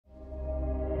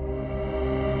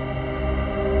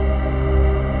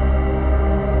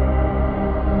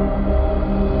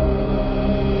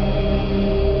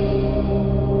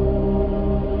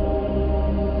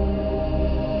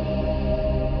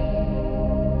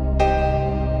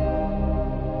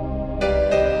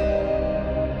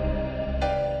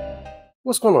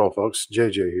What's going on, folks?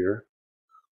 JJ here.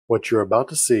 What you're about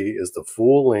to see is the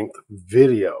full-length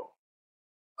video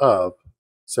of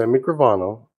Sammy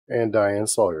Gravano and Diane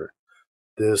Sawyer.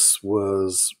 This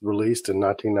was released in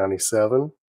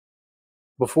 1997,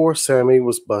 before Sammy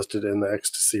was busted in the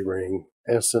Ecstasy Ring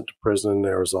and sent to prison in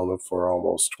Arizona for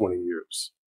almost 20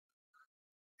 years.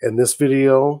 In this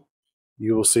video,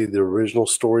 you will see the original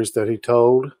stories that he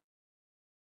told,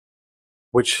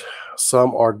 which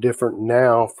some are different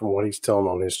now from what he's telling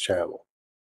on his channel.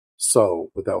 So,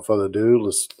 without further ado,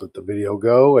 let's let the video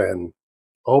go, and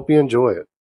I hope you enjoy it.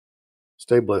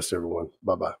 Stay blessed, everyone.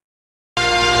 Bye-bye.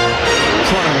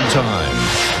 Prime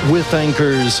Time with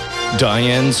anchors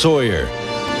Diane Sawyer,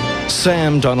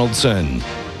 Sam Donaldson,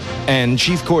 and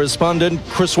Chief Correspondent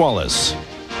Chris Wallace.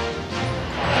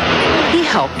 He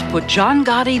helped put John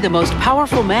Gotti, the most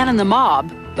powerful man in the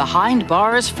mob, behind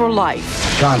bars for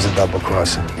life. John's a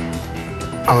double-crosser.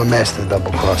 I'm a master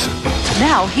double-crosser.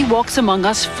 Now he walks among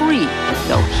us free,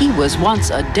 though he was once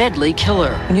a deadly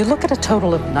killer. When you look at a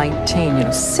total of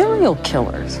 19, serial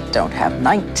killers don't have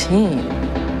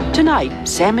 19. Tonight,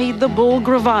 Sammy the Bull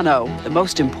Gravano, the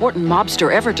most important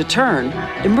mobster ever to turn,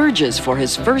 emerges for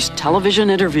his first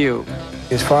television interview.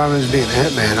 As far as being a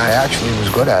hitman, I actually was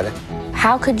good at it.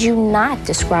 How could you not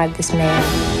describe this man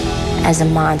as a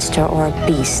monster or a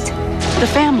beast? The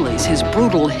families his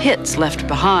brutal hits left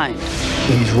behind.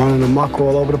 He's running amok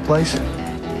all over the place.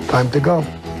 Time to go.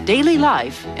 Daily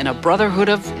life in a brotherhood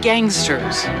of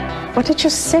gangsters. What did you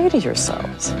say to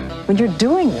yourselves when you're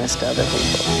doing this to other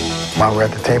people? While we're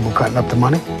at the table cutting up the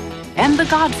money? And the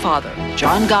Godfather,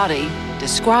 John Gotti,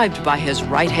 described by his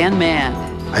right-hand man.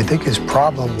 I think his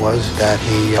problem was that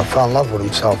he fell in love with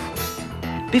himself.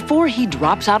 Before he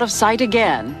drops out of sight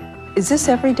again. Is this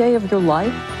every day of your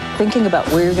life? Thinking about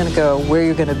where you're going to go, where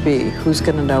you're going to be, who's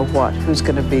going to know what, who's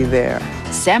going to be there.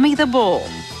 Sammy the Bull,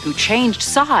 who changed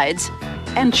sides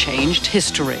and changed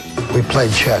history. We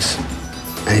played chess,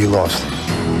 and he lost.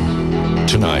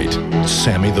 Tonight,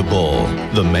 Sammy the Bull,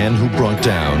 the man who brought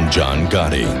down John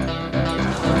Gotti.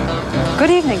 Good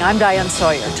evening, I'm Diane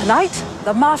Sawyer. Tonight,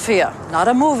 the Mafia, not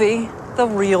a movie, the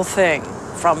real thing.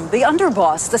 From the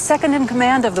underboss, the second in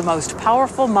command of the most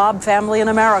powerful mob family in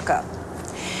America.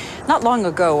 Not long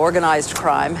ago, organized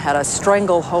crime had a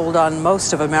stranglehold on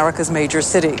most of America's major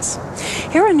cities.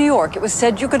 Here in New York, it was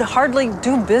said you could hardly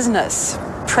do business,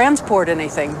 transport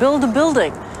anything, build a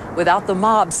building, without the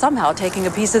mob somehow taking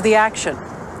a piece of the action.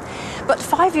 But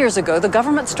 5 years ago, the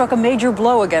government struck a major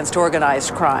blow against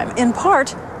organized crime, in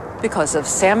part because of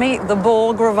Sammy the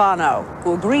Bull Gravano,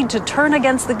 who agreed to turn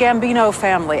against the Gambino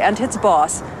family and its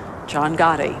boss, John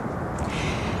Gotti.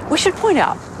 We should point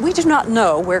out, we do not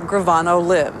know where Gravano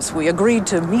lives. We agreed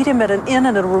to meet him at an inn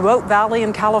in a remote valley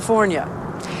in California.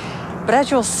 But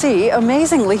as you'll see,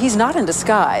 amazingly, he's not in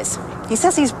disguise. He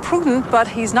says he's prudent, but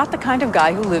he's not the kind of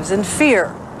guy who lives in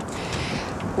fear.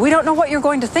 We don't know what you're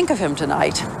going to think of him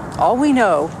tonight. All we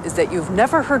know is that you've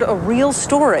never heard a real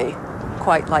story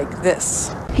quite like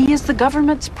this. He is the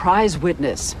government's prize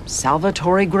witness,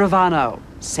 Salvatore Gravano,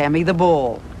 Sammy the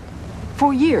Bull.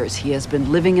 For years, he has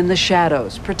been living in the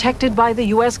shadows, protected by the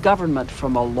U.S. government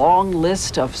from a long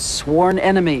list of sworn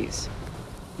enemies.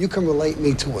 You can relate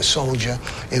me to a soldier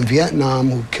in Vietnam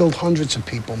who killed hundreds of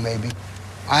people, maybe.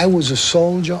 I was a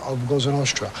soldier of Cosa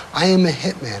Nostra. I am a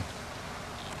hitman.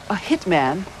 A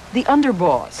hitman, the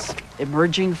underboss,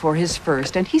 emerging for his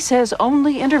first, and he says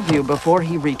only interview before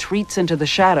he retreats into the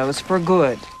shadows for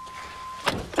good.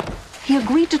 He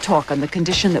agreed to talk on the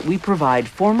condition that we provide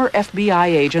former FBI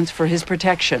agents for his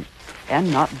protection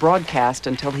and not broadcast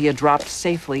until he had dropped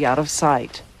safely out of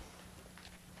sight.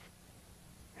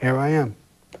 Here I am.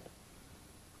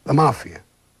 The Mafia.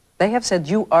 They have said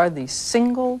you are the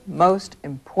single most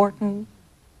important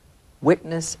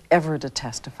witness ever to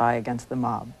testify against the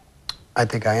mob. I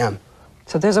think I am.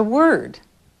 So there's a word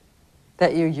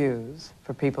that you use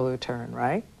for people who turn,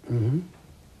 right? Mm-hmm.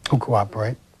 Who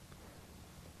cooperate.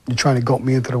 You trying to goat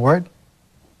me into the word?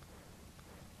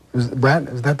 Rat,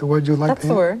 is that the word you'd like to hear? That's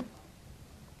the word.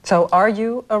 So are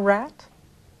you a rat?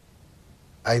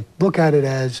 I look at it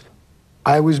as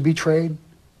I was betrayed,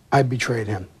 I betrayed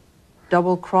him.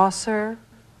 Double-crosser?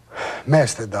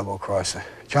 Master double-crosser.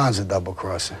 John's a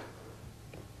double-crosser.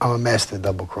 I'm a master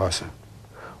double-crosser.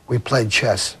 We played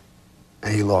chess,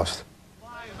 and he lost.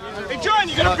 Hey, John,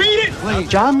 you gonna beat it?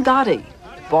 John Gotti,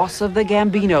 boss of the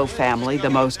Gambino family, the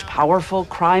most powerful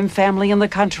crime family in the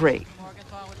country.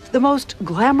 The most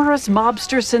glamorous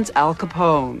mobster since Al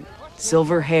Capone.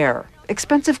 Silver hair,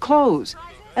 expensive clothes,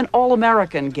 an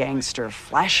all-American gangster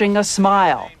flashing a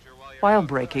smile while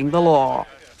breaking the law.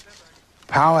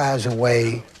 Power has a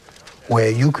way where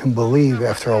you can believe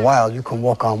after a while you can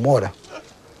walk on water.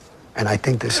 And I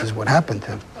think this is what happened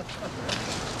to him.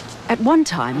 At one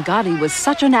time, Gotti was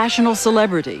such a national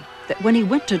celebrity that when he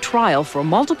went to trial for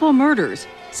multiple murders,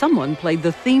 someone played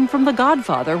the theme from The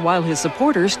Godfather while his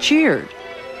supporters cheered.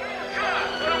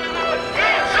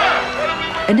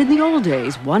 And in the old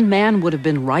days, one man would have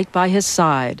been right by his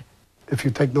side. If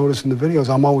you take notice in the videos,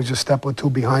 I'm always a step or two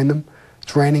behind them.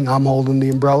 It's raining, I'm holding the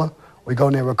umbrella. We go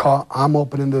near a car, I'm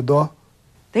opening the door.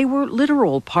 They were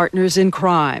literal partners in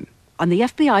crime. On the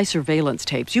FBI surveillance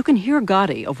tapes, you can hear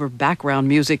Gotti over background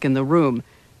music in the room,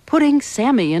 putting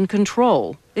Sammy in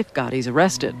control if Gotti's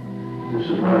arrested. This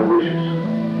is my wishes.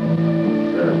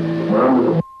 That when I'm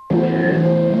with a kid,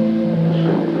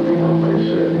 assuming the people like I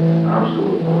said, I'm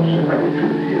still a boss. If I get through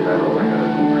the years, I know what I gotta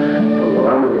do. But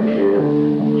when I'm with a kid,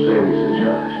 Sammy's in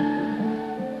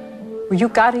charge. Were you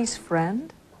Gotti's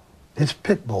friend? His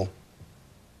pit bull.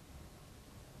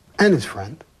 And his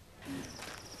friend.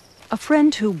 A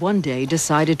friend who one day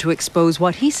decided to expose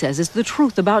what he says is the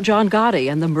truth about John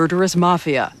Gotti and the murderous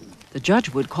Mafia. The judge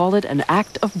would call it an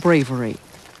act of bravery.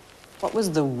 What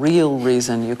was the real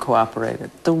reason you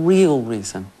cooperated? The real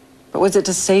reason? But was it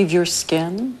to save your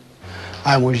skin?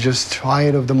 I was just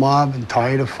tired of the mob and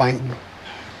tired of fighting.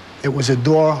 It was a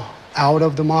door out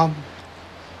of the mob.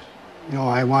 You know,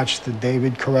 I watched the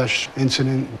David Koresh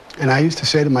incident, and I used to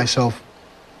say to myself,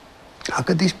 how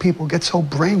could these people get so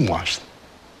brainwashed?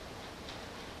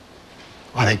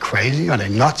 Are they crazy? Are they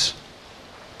nuts?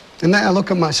 And then I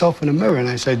look at myself in the mirror and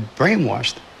I said,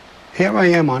 brainwashed? Here I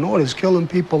am on orders, killing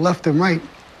people left and right.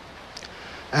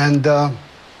 And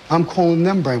I'm calling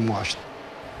them brainwashed.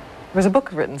 There was a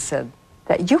book written said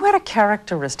that you had a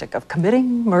characteristic of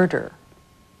committing murder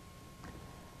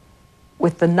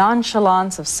with the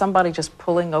nonchalance of somebody just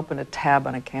pulling open a tab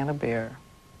on a can of beer.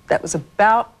 That was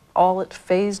about all it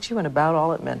fazed you and about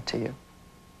all it meant to you.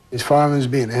 As far as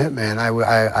being a hitman,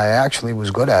 I actually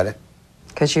was good at it.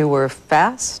 Because you were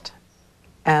fast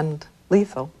and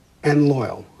lethal. And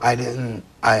loyal.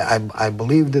 I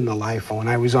believed in the life. When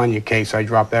I was on your case, I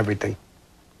dropped everything.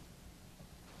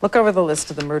 Look over the list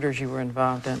of the murders you were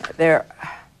involved in. There,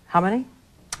 how many?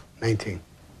 19.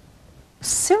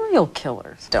 Serial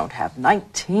killers don't have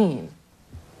 19.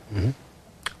 Mm-hmm.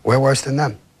 We're worse than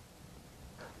them.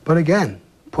 But again,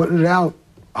 putting it out,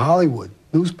 Hollywood,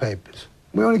 newspapers.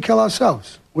 We only kill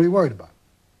ourselves. What are you worried about?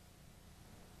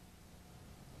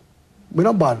 We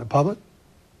don't bother the public.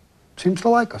 Seems to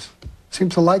like us.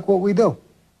 Seems to like what we do.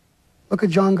 Look at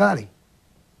John Gotti.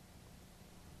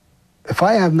 If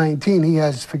I have 19, he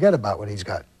has, forget about what he's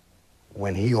got.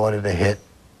 When he ordered a hit,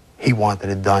 he wanted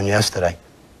it done yesterday.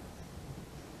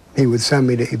 He would send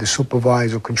me to either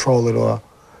supervise or control it or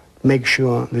make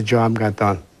sure the job got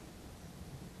done.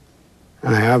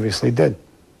 And I obviously did.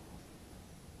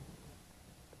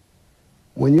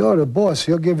 When you're the boss,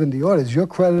 you're giving the orders, you're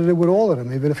credited with all of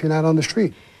them, even if you're not on the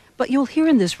street. But you'll hear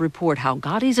in this report how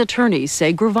Gotti's attorneys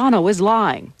say Gravano is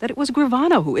lying, that it was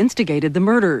Gravano who instigated the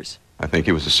murders. I think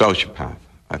he was a sociopath.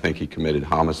 I think he committed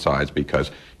homicides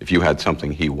because if you had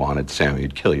something he wanted, Sammy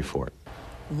would kill you for it.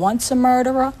 Once a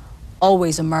murderer,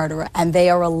 always a murderer, and they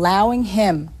are allowing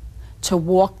him to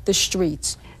walk the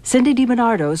streets. Cindy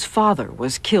DiBernardo's father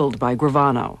was killed by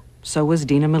Gravano. So was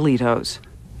Dina Melito's.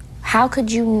 How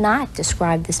could you not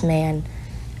describe this man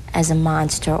as a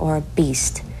monster or a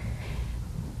beast?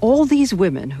 All these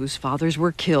women whose fathers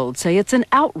were killed say it's an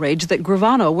outrage that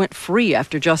Gravano went free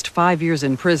after just 5 years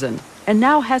in prison and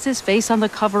now has his face on the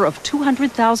cover of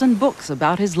 200,000 books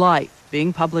about his life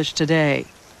being published today.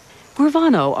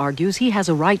 Gravano argues he has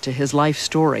a right to his life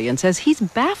story and says he's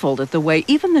baffled at the way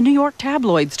even the New York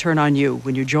tabloids turn on you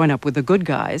when you join up with the good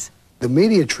guys. The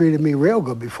media treated me real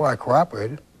good before I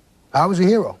cooperated. I was a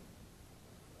hero.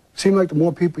 Seemed like the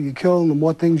more people you kill and the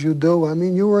more things you do, I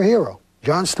mean, you were a hero.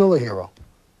 John's still a hero.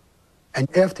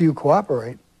 And after you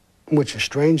cooperate, which is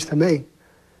strange to me,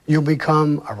 you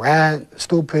become a rat, a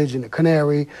stool pigeon, a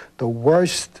canary, the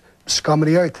worst scum of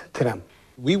the earth to them.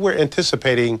 We were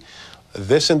anticipating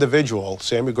this individual,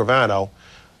 Sammy Gravano,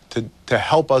 to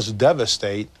help us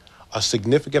devastate a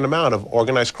significant amount of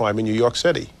organized crime in New York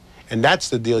City. And that's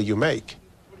the deal you make.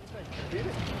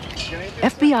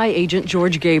 FBI agent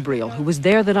George Gabriel, who was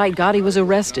there the night Gotti was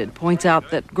arrested, points out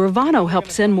that Gravano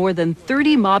helped send more than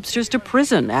 30 mobsters to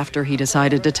prison after he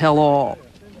decided to tell all.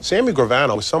 Sammy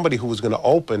Gravano was somebody who was going to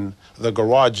open the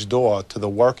garage door to the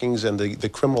workings and the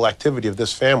criminal activity of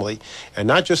this family, and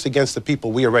not just against the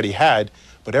people we already had,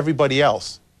 but everybody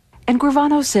else. And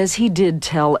Gravano says he did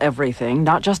tell everything,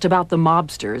 not just about the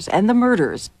mobsters and the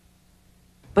murders,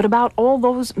 but about all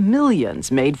those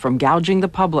millions made from gouging the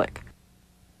public.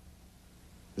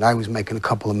 And I was making a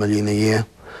couple of million a year.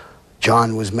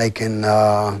 John was making,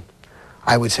 I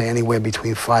would say, anywhere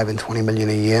between 5 and 20 million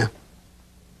a year.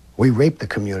 We raped the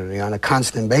community on a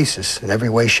constant basis in every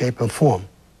way, shape, and form.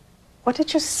 What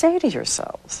did you say to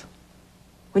yourselves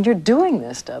when you're doing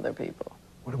this to other people?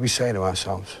 What did we say to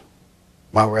ourselves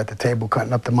while we're at the table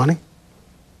cutting up the money?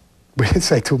 We didn't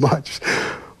say too much.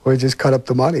 We just cut up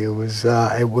the money. It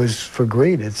was for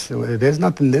greed. There's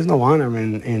no honor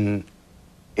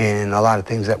in a lot of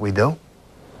things that we do.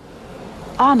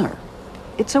 Honor.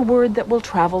 It's a word that will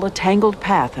travel a tangled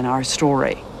path in our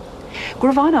story.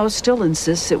 Gravano still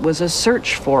insists it was a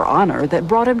search for honor that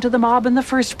brought him to the mob in the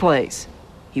first place.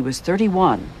 He was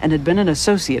 31 and had been an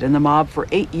associate in the mob for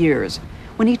 8 years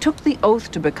when he took the oath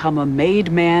to become a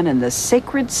made man in the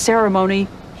sacred ceremony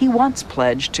he once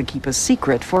pledged to keep a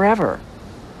secret forever.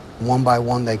 One by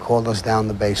one, they called us down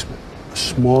the basement. A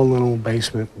small little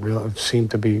basement, it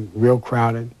seemed to be real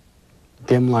crowded,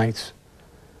 dim lights,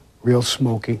 real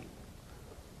smoky.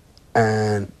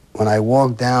 And when I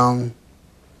walked down,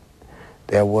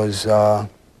 there was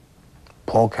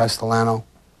Paul Castellano.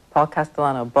 Paul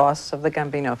Castellano, boss of the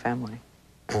Gambino family.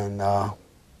 And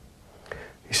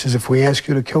he says, if we ask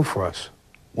you to kill for us,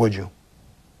 would you?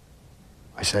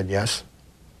 I said yes.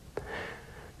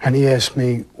 And he asked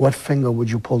me, what finger would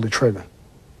you pull the trigger?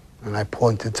 And I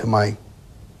pointed to my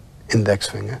index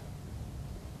finger.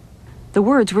 The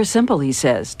words were simple, he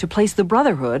says, to place the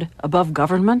brotherhood above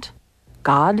government,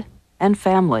 God, and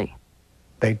family.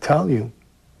 They tell you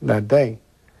that day,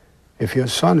 if your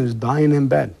son is dying in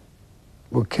bed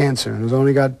with cancer and has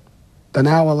only got an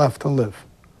hour left to live,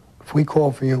 if we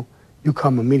call for you, you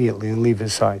come immediately and leave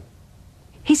his side.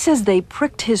 He says they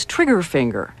pricked his trigger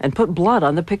finger and put blood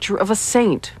on the picture of a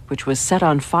saint, which was set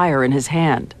on fire in his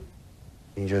hand.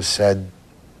 He just said,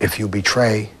 if you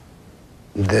betray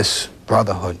this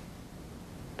brotherhood,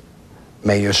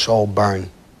 may your soul burn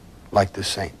like the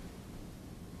saint.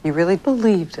 You really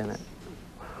believed in it?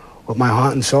 With my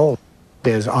heart and soul.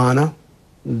 There's honor,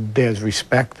 there's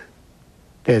respect,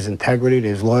 there's integrity,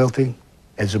 there's loyalty,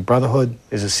 there's a brotherhood,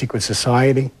 there's a secret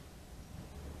society.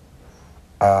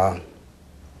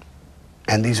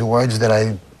 And these are words that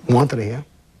I wanted to hear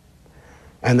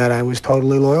and that I was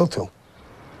totally loyal to.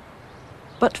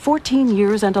 But 14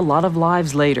 years and a lot of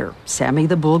lives later, Sammy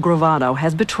the Bull Gravano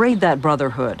has betrayed that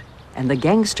brotherhood, and the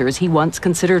gangsters he once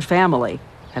considered family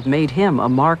have made him a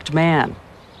marked man.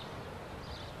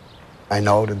 I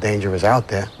know the danger is out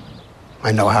there.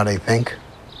 I know how they think.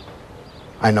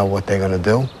 I know what they're going to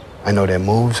do. I know their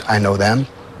moves. I know them.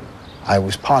 I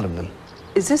was part of them.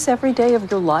 Is this every day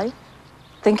of your life?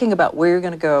 Thinking about where you're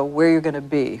going to go, where you're going to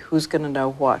be, who's going to know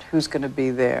what, who's going to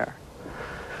be there?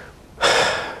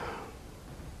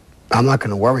 I'm not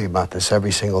going to worry about this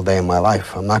every single day of my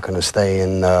life. I'm not going to stay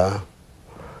in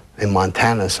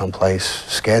Montana someplace,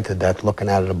 scared to death, looking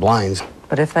out of the blinds.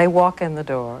 But if they walk in the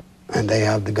door... And they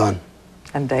have the gun.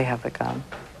 And they have the gun.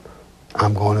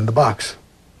 I'm going in the box.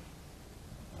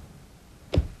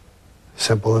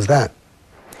 Simple as that.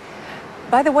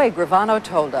 By the way, Gravano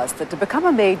told us that to become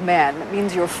a made man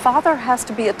means your father has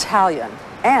to be Italian.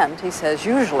 And, he says,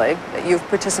 usually, that you've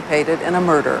participated in a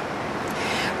murder.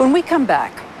 When we come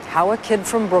back, how a kid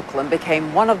from Brooklyn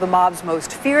became one of the mob's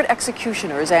most feared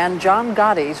executioners and John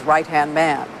Gotti's right-hand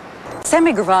man.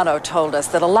 Sammy Gravano told us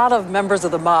that a lot of members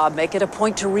of the mob make it a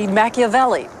point to read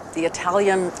Machiavelli, the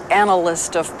Italian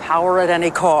analyst of power at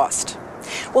any cost.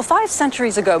 Well, 5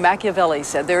 centuries ago, Machiavelli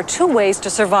said there are 2 ways to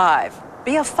survive.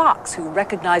 Be a fox who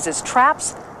recognizes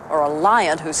traps, or a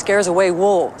lion who scares away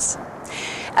wolves.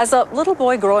 As a little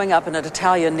boy growing up in an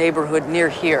Italian neighborhood near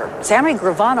here, Sammy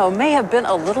Gravano may have been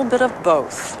a little bit of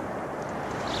both.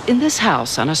 In this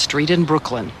house on a street in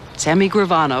Brooklyn, Sammy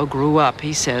Gravano grew up,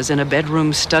 he says, in a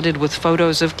bedroom studded with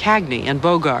photos of Cagney and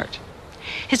Bogart.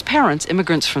 His parents,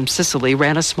 immigrants from Sicily,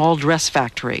 ran a small dress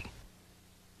factory.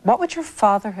 What would your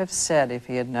father have said if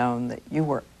he had known that you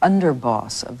were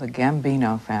underboss of the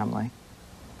Gambino family?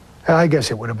 I guess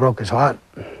it would have broke his heart.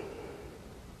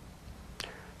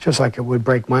 Just like it would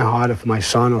break my heart if my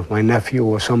son or if my nephew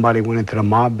or somebody went into the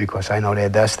mob, because I know their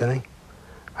destiny.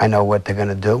 I know what they're going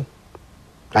to do.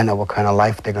 I know what kind of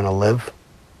life they're going to live.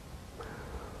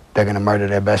 They're going to murder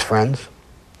their best friends.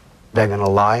 They're going to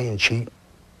lie and cheat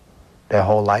their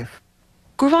whole life.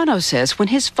 Gravano says when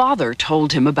his father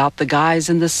told him about the guys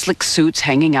in the slick suits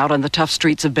hanging out on the tough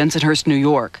streets of Bensonhurst, New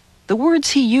York, the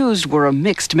words he used were a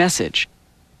mixed message.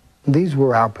 These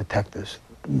were our protectors.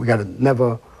 We got to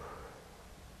never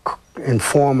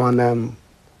inform on them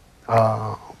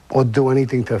or do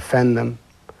anything to offend them.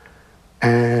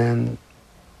 And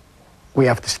we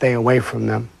have to stay away from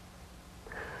them.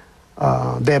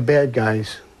 They're bad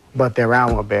guys but they're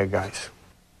our bad guys.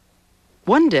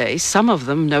 One day, some of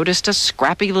them noticed a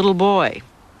scrappy little boy.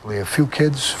 A few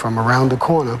kids from around the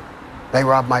corner, they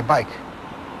robbed my bike.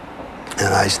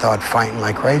 And I started fighting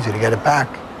like crazy to get it back.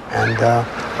 And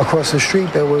across the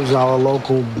street, there was our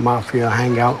local Mafia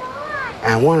hangout.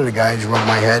 And one of the guys rubbed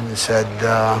my head and said,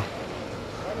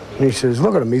 and he says,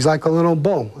 look at him, he's like a little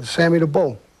bull, Sammy the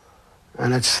Bull.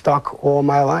 And it stuck all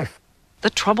my life. The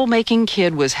troublemaking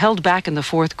kid was held back in the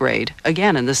 4th grade,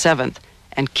 again in the 7th,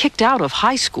 and kicked out of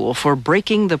high school for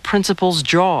breaking the principal's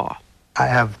jaw. I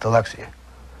have dyslexia,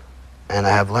 and I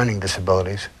have learning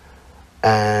disabilities.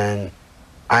 And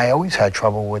I always had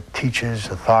trouble with teachers,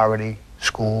 authority,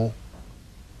 school.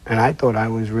 And I thought I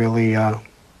was really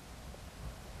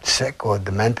sick or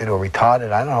demented or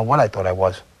retarded. I don't know what I thought I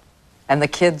was. And the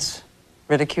kids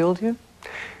ridiculed you?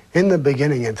 In the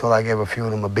beginning, until I gave a few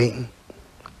of them a beating,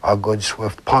 a good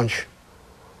swift punch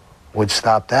would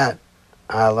stop that.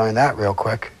 I learned that real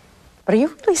quick. But are you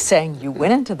really saying you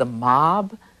went into the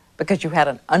mob because you had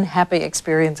an unhappy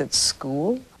experience at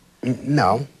school?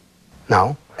 No.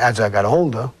 As I got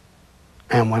older,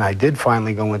 and when I did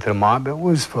finally go into the mob, it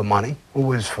was for money. It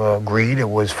was for greed. It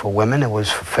was for women. It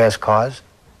was for fast cars.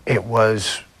 It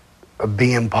was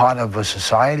being part of a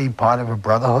society, part of a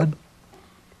brotherhood.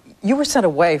 You were sent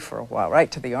away for a while,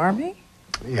 right, to the Army?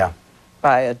 Yeah.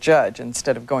 By a judge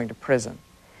instead of going to prison.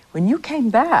 When you came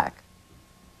back,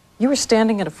 you were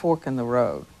standing at a fork in the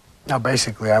road. No,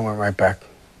 basically, I went right back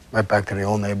to the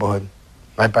old neighborhood,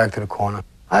 right back to the corner.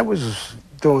 I was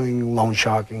doing loan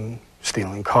sharking,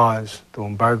 stealing cars,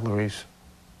 doing burglaries,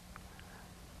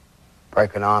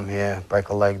 break an arm here, break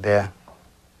a leg there.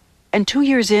 And 2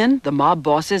 years in, the mob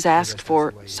bosses asked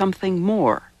for something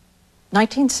more.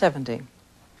 1970.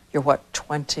 You're what,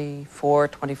 24,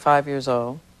 25 years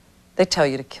old? They tell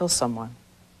you to kill someone.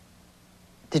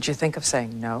 Did you think of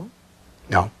saying no?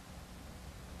 No.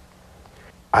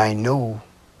 I knew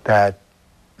that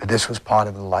this was part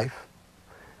of the life,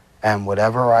 and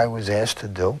whatever I was asked to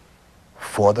do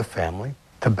for the family,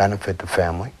 to benefit the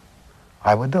family,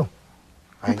 I would do.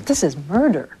 But this is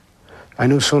murder. I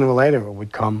knew sooner or later it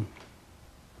would come,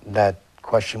 that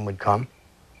question would come.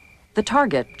 The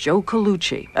target, Joe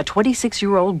Colucci, a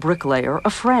 26-year-old bricklayer, a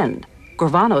friend.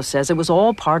 Gravano says it was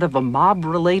all part of a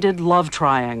mob-related love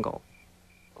triangle.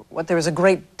 What, there was a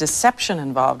great deception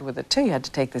involved with it, too. You had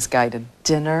to take this guy to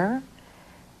dinner.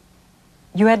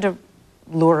 You had to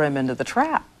lure him into the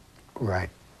trap. Right.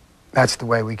 That's the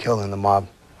way we kill in the mob.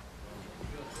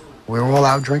 We were all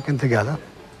out drinking together.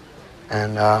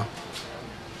 And at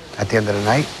the end of the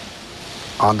night,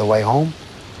 on the way home,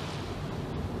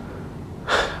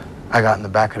 I got in the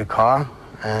back of the car,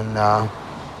 and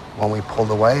when we pulled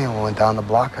away and we went down the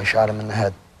block, I shot him in the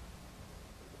head.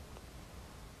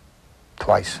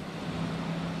 Twice.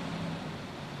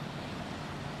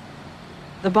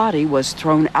 The body was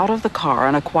thrown out of the car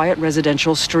on a quiet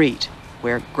residential street,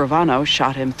 where Gravano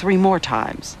shot him 3 more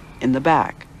times, in the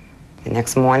back. The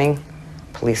next morning,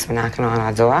 police were knocking on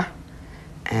our door,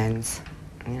 and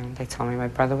they told me my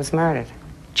brother was murdered.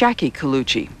 Jackie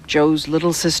Colucci, Joe's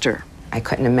little sister. I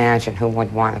couldn't imagine who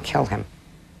would want to kill him.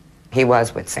 He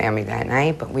was with Sammy that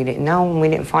night, but we didn't know, and we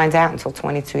didn't find out until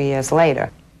 22 years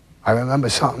later. I remember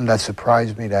something that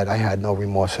surprised me, that I had no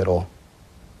remorse at all.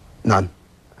 None.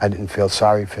 I didn't feel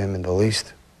sorry for him in the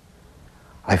least.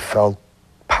 I felt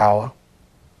power.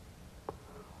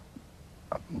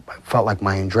 I felt like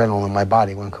my adrenaline in my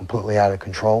body went completely out of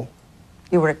control.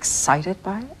 You were excited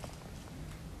by it?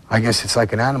 I guess it's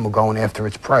like an animal going after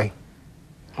its prey.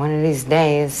 One of these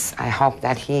days, I hope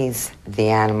that he's the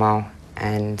animal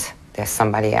and there's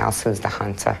somebody else who's the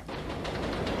hunter.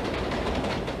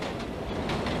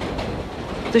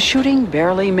 The shooting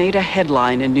barely made a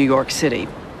headline in New York City.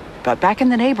 But back in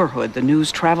the neighborhood, the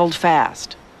news traveled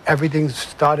fast. Everything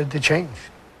started to change.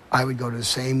 I would go to the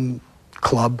same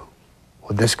club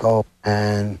or disco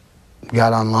and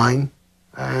got online.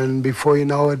 And before you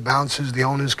know it, bouncers, the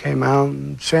owners came out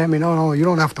and, Sammy, no, you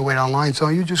don't have to wait online, so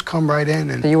you just come right in.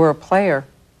 And so you were a player?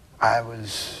 I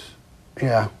was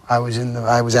out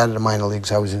of the minor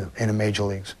leagues. I was in the major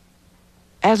leagues.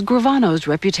 As Gravano's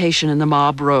reputation in the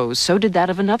mob rose, so did that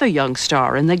of another young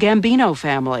star in the Gambino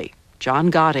family,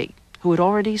 John Gotti, who had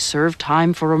already served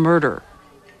time for a murder.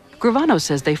 Gravano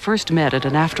says they first met at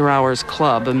an after-hours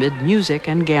club amid music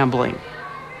and gambling.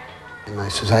 And I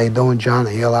says, how you doing, John?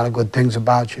 I hear a lot of good things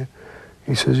about you.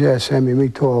 He says, yeah, Sammy, me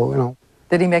too,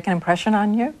 Did he make an impression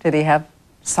on you? Did he have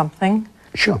something?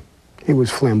 Sure. He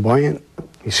was flamboyant.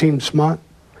 He seemed smart.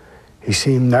 He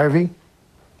seemed nervy.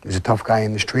 He was a tough guy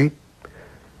in the street.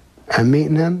 And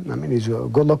meeting him, he's a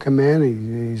good-looking man.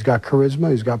 He's got charisma.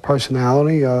 He's got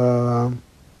personality.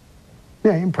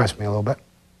 Yeah, he impressed me a little bit.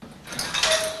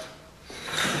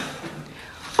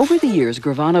 Over the years,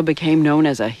 Gravano became known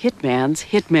as a hitman's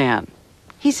hitman.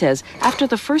 He says after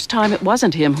the first time it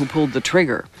wasn't him who pulled the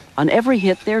trigger. On every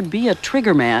hit, there'd be a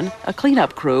trigger man, a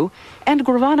cleanup crew, and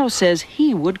Gravano says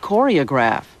he would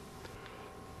choreograph.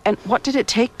 And what did it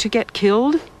take to get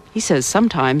killed? He says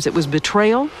sometimes it was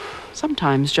betrayal,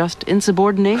 sometimes just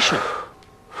insubordination.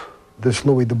 This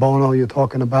Louis DeBono you're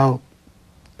talking about,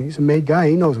 he's a made guy.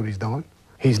 He knows what he's doing.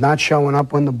 He's not showing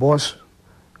up when the boss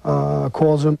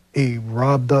calls him. He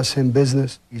robbed us in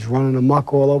business. He's running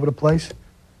amok all over the place.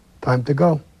 Time to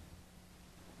go.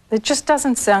 It just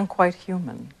doesn't sound quite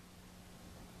human,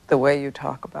 the way you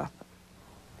talk about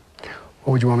them.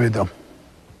 What would you want me to do?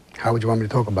 How would you want me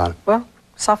to talk about it? Well,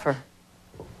 suffer.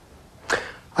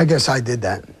 I guess I did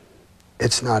that.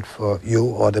 It's not for you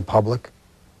or the public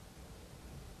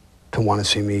to want to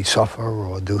see me suffer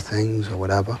or do things or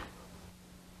whatever.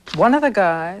 One of the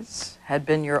guys had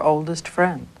been your oldest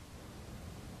friend.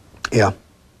 Yeah.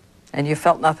 And you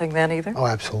felt nothing then either? Oh,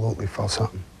 absolutely felt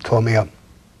something. Tore me up.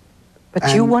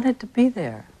 But you wanted to be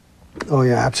there. Oh,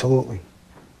 yeah, absolutely.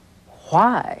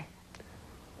 Why?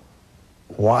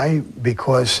 Why?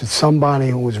 Because it's somebody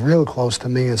who was real close to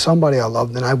me and somebody I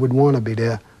loved, and I would want to be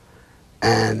there.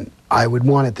 And I would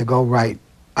want it to go right.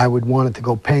 I would want it to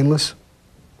go painless,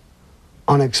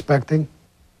 unexpected.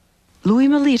 Louis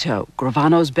Melito,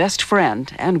 Gravano's best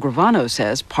friend, and Gravano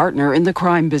says partner in the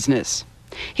crime business.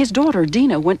 His daughter,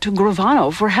 Dina, went to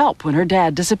Gravano for help when her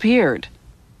dad disappeared.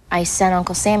 I said,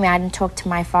 Uncle Sammy, I didn't talk to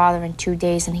my father in 2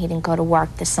 days and he didn't go to work.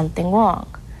 There's something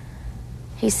wrong.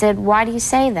 He said, why do you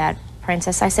say that,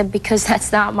 Princess? I said, because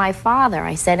that's not my father.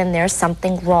 I said, and there's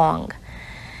something wrong.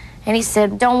 And he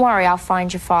said, don't worry, I'll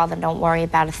find your father. Don't worry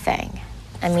about a thing.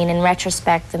 I mean, in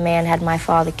retrospect, the man had my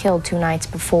father killed 2 nights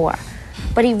before.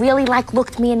 But he really,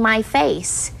 looked me in my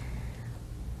face.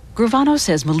 Gravano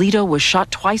says Melito was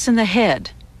shot twice in the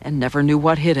head and never knew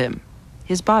what hit him.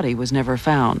 His body was never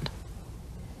found.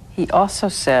 He also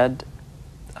said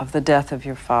of the death of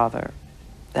your father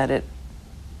that it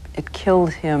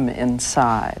killed him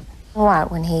inside. What,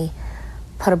 when he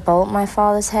put a bullet in my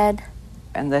father's head?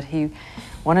 And that he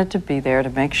wanted to be there to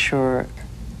make sure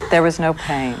there was no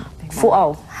pain.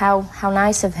 Oh, how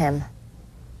nice of him.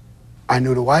 I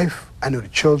knew the wife, I knew the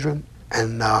children,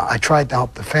 and I tried to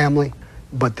help the family,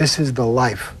 but this is the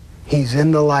life. He's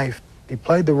in the life. He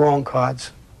played the wrong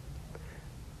cards.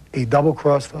 He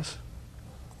double-crossed us,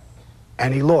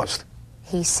 and he lost.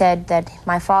 He said that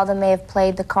my father may have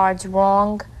played the cards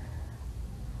wrong,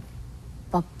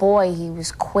 but boy, he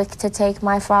was quick to take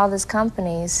my father's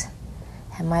companies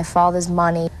and my father's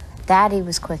money. That he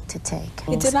was quick to take.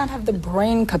 He did not have the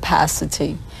brain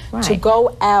capacity to Right.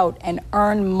 go out and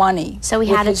earn money. So he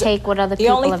had to take what other The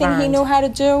people only have thing he earned. knew how to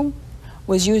do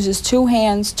was use his 2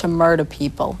 hands to murder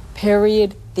people.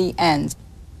 Period. The end.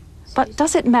 But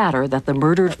does it matter that the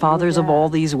murdered fathers of all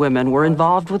these women were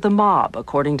involved with the mob,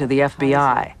 according to the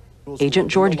FBI? Agent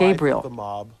George Gabriel.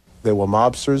 They were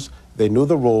mobsters, they knew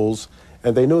the rules,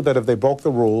 and they knew that if they broke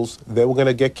the rules, they were going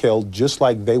to get killed just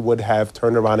like they would have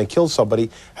turned around and killed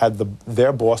somebody had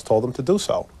their boss told them to do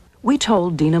so. We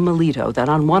told Dina Melito that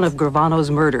on one of Gravano's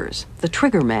murders, the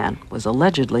trigger man was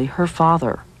allegedly her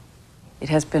father. It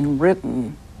has been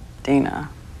written, Dina,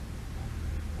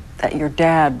 that your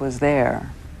dad was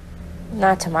there.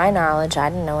 Not to my knowledge.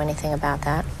 I didn't know anything about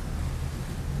that.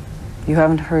 You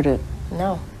haven't heard it?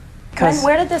 No.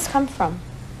 Where did this come from?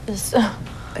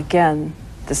 Again,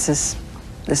 this is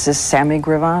Sammy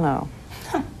Gravano.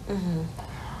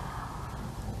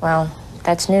 Well,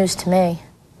 that's news to me.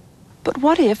 But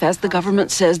what if, as the government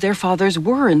says, their fathers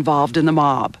were involved in the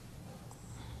mob?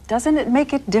 Doesn't it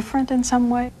make it different in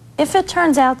some way? If it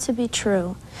turns out to be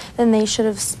true, then they should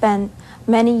have spent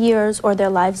many years or their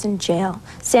lives in jail.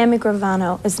 Sammy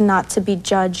Gravano is not to be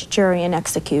judge, jury, and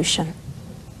execution.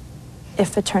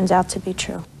 If it turns out to be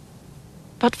true.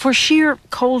 But for sheer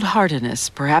cold-heartedness,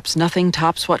 perhaps nothing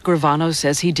tops what Gravano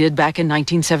says he did back in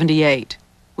 1978,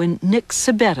 when Nick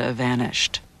Sabetta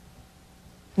vanished.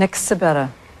 Nick Sabetta.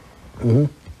 Mm-hmm.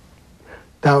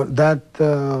 Now, that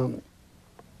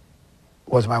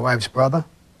was my wife's brother.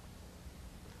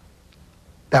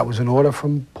 That was an order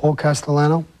from Paul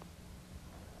Castellano.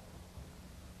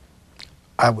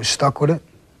 I was stuck with it.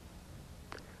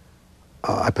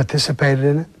 I participated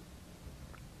in it.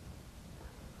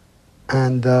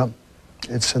 And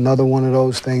it's another one of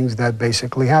those things that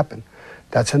basically happened.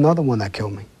 That's another one that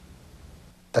killed me.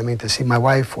 I mean, to see my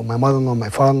wife or my mother-in-law, my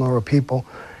father-in-law or people,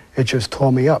 it just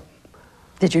tore me up.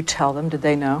 Did you tell them? Did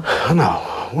they know?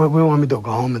 No. What do you want me to do?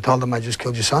 Go home and tell them I just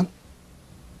killed your son?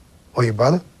 Or your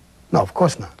brother? No, of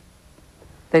course not.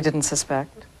 They didn't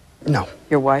suspect? No.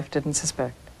 Your wife didn't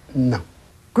suspect? No.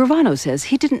 Gravano says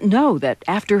he didn't know that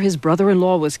after his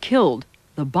brother-in-law was killed,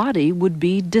 the body would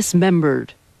be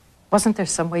dismembered. Wasn't there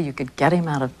some way you could get him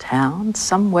out of town?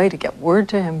 Some way to get word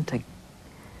to him to...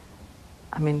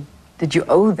 I mean, did you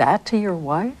owe that to your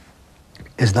wife?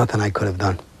 There's nothing I could have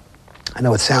done. I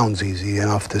know it sounds easy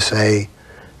enough to say,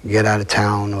 get out of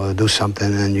town or do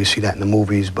something, and you see that in the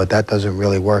movies, but that doesn't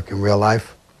really work in real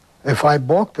life. If I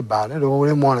balked about it or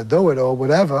didn't want to do it or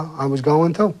whatever, I was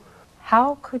going to.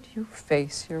 How could you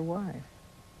face your wife?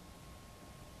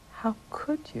 How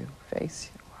could you face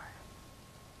your wife?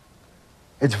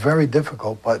 It's very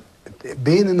difficult, but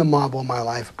being in the mob all my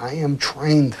life, I am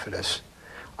trained for this.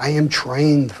 I am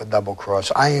trained for double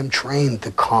cross. I am trained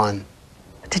to con.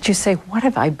 Did you say, what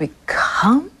have I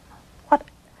become? What,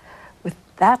 with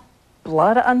that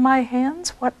blood on my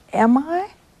hands, what am I?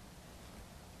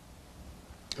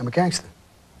 I'm a gangster.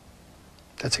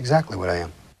 That's exactly what I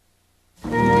am.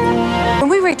 When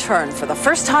we return for the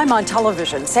first time on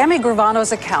television, Sammy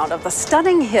Gravano's account of the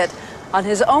stunning hit on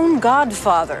his own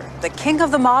godfather, the king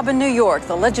of the mob in New York,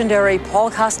 the legendary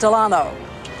Paul Castellano.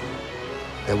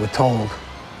 They were told,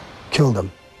 kill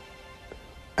them.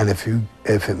 And if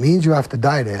it means you have to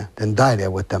die there, then die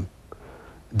there with them.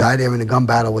 Die there in a gun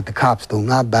battle with the cops. Do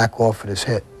not back off of this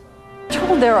hit.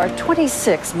 Told there are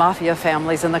 26 mafia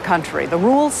families in the country, the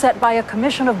rules set by a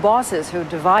commission of bosses who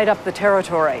divide up the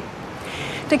territory.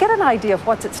 To get an idea of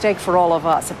what's at stake for all of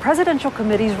us, a presidential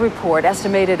committee's report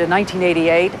estimated in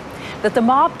 1988 that the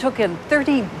mob took in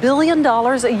 $30 billion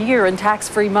a year in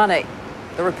tax-free money.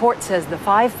 The report says the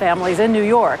 5 families in New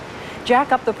York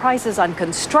jack up the prices on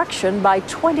construction by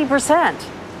 20%.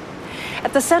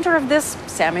 At the center of this,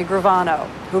 Sammy Gravano,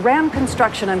 who ran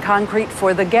construction and concrete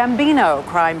for the Gambino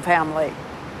crime family.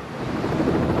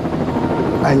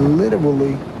 I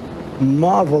literally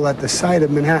marvel at the sight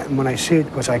of Manhattan when I see it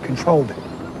because I controlled it.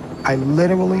 I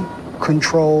literally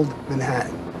controlled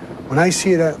Manhattan. When I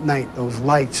see it at night, those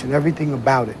lights and everything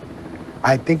about it,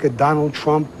 I think of Donald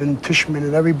Trump and Tishman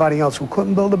and everybody else who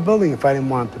couldn't build a building if I didn't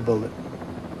want to build it.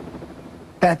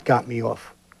 That got me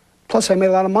off. Plus, I made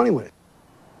a lot of money with it.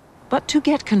 But to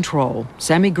get control,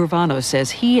 Sammy Gravano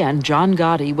says he and John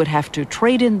Gotti would have to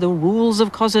trade in the rules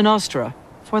of Cosa Nostra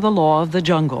for the law of the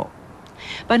jungle.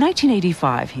 By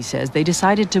 1985, he says, they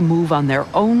decided to move on their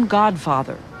own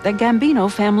godfather, the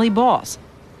Gambino family boss,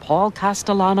 Paul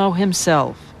Castellano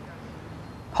himself.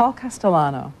 Paul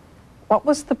Castellano, what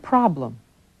was the problem?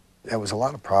 There was a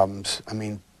lot of problems. I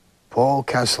mean, Paul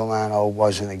Castellano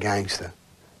wasn't a gangster.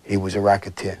 He was a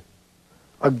racketeer.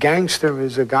 A gangster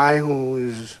is a guy who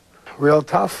is real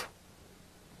tough.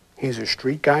 He's a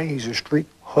street guy. He's a street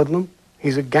hoodlum.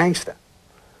 He's a gangster.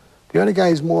 The other guy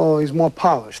is more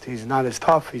polished. He's not as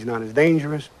tough. He's not as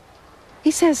dangerous.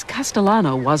 He says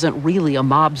Castellano wasn't really a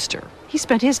mobster. He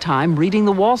spent his time reading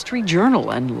the Wall Street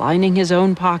Journal and lining his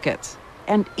own pockets.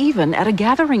 And even at a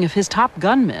gathering of his top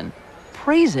gunmen,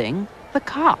 praising the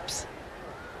cops.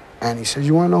 And he says,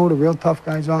 you want to know who the real tough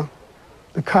guys are?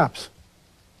 The cops.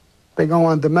 They go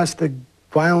on domestic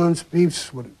violence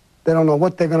beefs. They don't know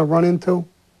what they're going to run into.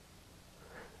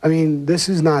 I mean, this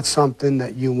is not something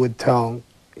that you would tell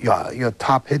your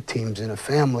top hit teams in a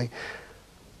family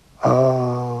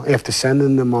after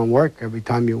sending them on work every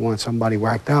time you want somebody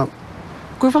whacked out.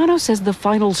 Gravano says the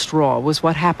final straw was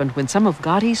what happened when some of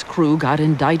Gotti's crew got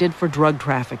indicted for drug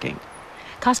trafficking.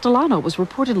 Castellano was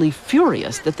reportedly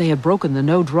furious that they had broken the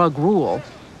no-drug rule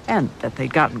and that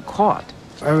they'd gotten caught.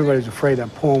 Everybody's afraid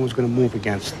that Paul was going to move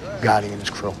against Gotti and his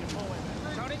crew.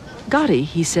 Gotti,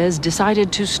 he says,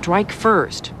 decided to strike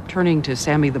first, turning to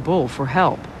Sammy the Bull for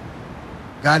help.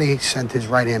 Gotti sent his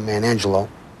right-hand man, Angelo,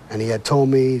 and he had told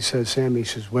me, he says, Sammy, he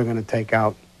says, we're going to take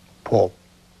out Paul.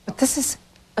 But this is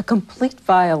a complete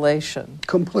violation.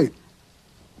 Complete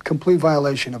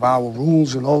violation of our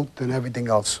rules and oath and everything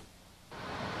else.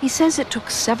 He says it took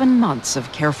 7 months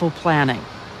of careful planning.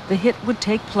 The hit would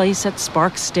take place at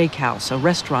Sparks Steakhouse, a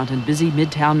restaurant in busy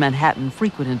Midtown Manhattan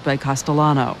frequented by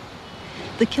Castellano.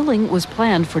 The killing was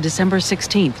planned for December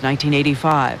 16th,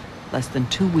 1985, less than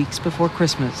 2 weeks before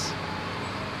Christmas.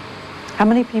 How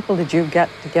many people did you get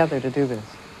together to do this?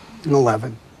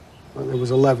 11. Well, there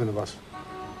was 11 of us.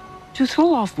 To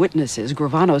throw off witnesses,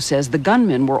 Gravano says the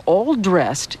gunmen were all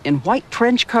dressed in white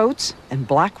trench coats and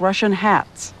black Russian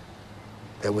hats.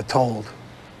 They were told,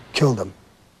 kill them.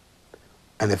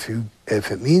 And if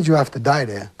it means you have to die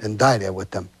there, then die there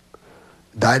with them.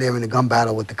 Die there in a gun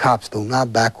battle with the cops. Do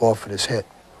not back off of this hit.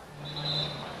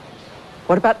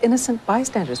 What about innocent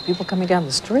bystanders, people coming down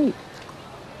the street?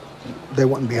 They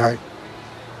wouldn't be hurt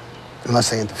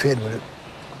unless they interfered with it.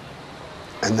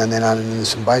 and then they're not an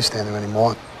innocent bystander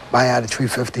anymore. I had a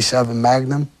 .357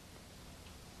 Magnum,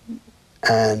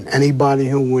 and anybody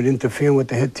who would interfere with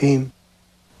the hit team,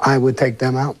 I would take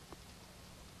them out.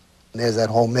 There's that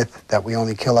whole myth that we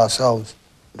only kill ourselves.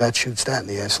 That shoots that in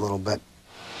the ass a little bit.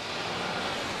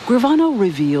 Gravano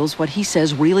reveals what he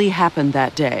says really happened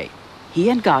that day. He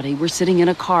and Gotti were sitting in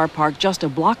a car parked just a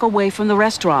block away from the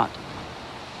restaurant.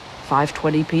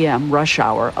 5:20 p.m., rush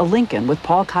hour, a Lincoln with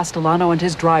Paul Castellano and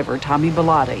his driver, Tommy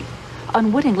Bellotti,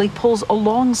 unwittingly pulls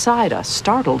alongside us,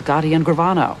 startled Gotti and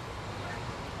Gravano.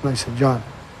 I said, John,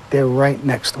 they're right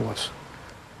next to us.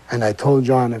 And I told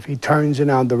John, if he turns in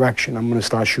our direction, I'm going to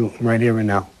start shooting right here and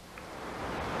now.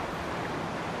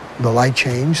 The light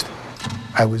changed.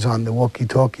 I was on the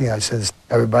walkie-talkie. I says,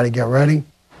 everybody get ready.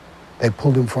 They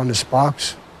pulled in front of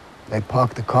Sparks. They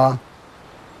parked the car.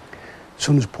 As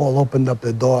soon as Paul opened up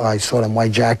the door, I saw them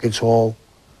white jackets all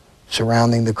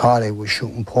surrounding the car. They were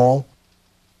shooting Paul.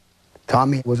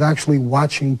 Tommy was actually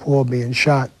watching Paul being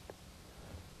shot,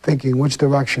 thinking which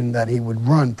direction that he would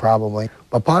run, probably.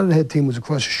 But part of the hit team was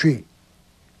across the street,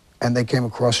 and they came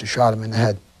across and shot him in the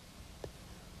head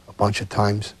a bunch of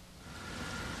times.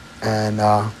 And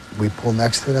we pulled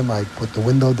next to them. I put the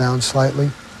window down slightly.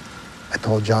 I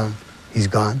told John, he's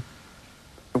gone.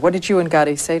 What did you and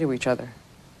Gotti say to each other?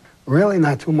 Really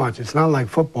not too much. It's not like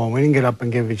football. We didn't get up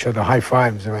and give each other high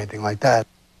fives or anything like that.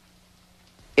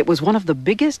 It was one of the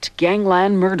biggest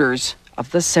gangland murders of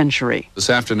the century. This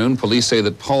afternoon, police say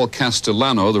that Paul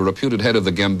Castellano, the reputed head of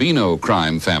the Gambino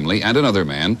crime family, and another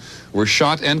man were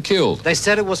shot and killed. They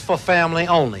said it was for family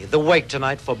only. The wake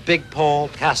tonight for Big Paul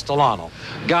Castellano.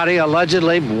 Gotti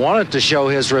allegedly wanted to show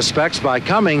his respects by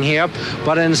coming here,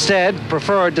 but instead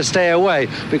preferred to stay away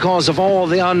because of all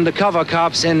the undercover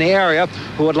cops in the area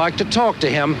who would like to talk to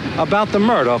him about the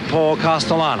murder of Paul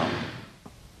Castellano.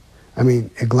 I mean,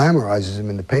 it glamorizes him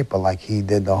in the paper like he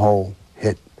did the whole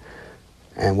hit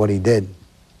and what he did.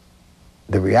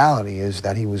 The reality is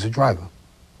that he was a driver,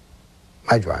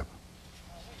 my driver.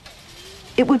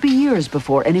 It would be years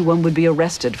before anyone would be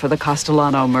arrested for the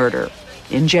Castellano murder.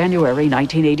 In January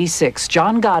 1986,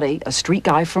 John Gotti, a street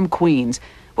guy from Queens,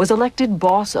 was elected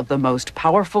boss of the most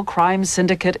powerful crime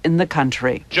syndicate in the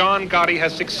country. John Gotti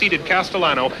has succeeded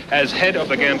Castellano as head of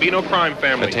the Gambino crime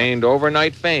family. Attained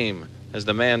overnight fame as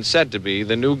the man said to be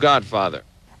the new godfather.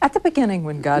 At the beginning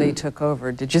when Gotti took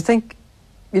over, did you think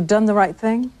you'd done the right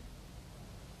thing?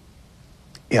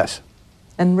 Yes.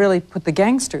 And really put the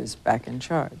gangsters back in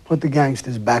charge? Put the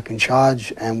gangsters back in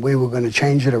charge, and we were going to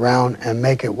change it around and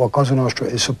make it what Cosa Nostra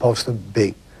is supposed to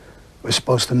be. We're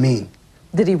supposed to mean.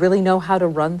 Did he really know how to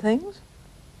run things?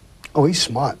 Oh, he's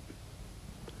smart.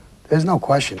 There's no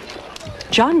question.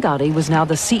 John Gotti was now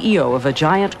the CEO of a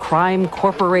giant crime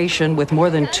corporation with more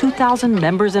than 2,000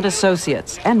 members and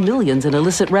associates and millions in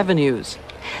illicit revenues.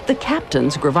 The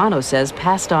captains, Gravano says,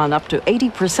 passed on up to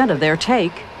 80% of their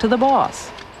take to the boss.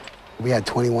 We had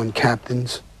 21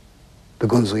 captains, the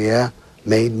Gunzlier,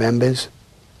 made members,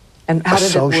 and how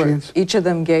did it work? associates. Each of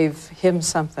them gave him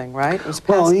something, right? It was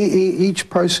Well, each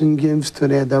person gives to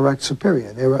their direct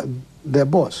superior, their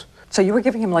boss. So you were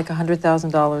giving him like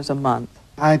 $100,000 a month?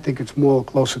 I think it's more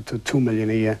closer to $2 million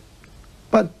a year.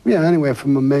 But yeah, anywhere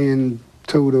from $1.2 million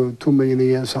to $2 million a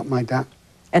year, something like that.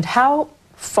 And how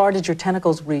far did your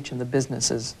tentacles reach in the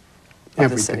businesses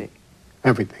of the city?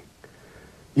 Everything.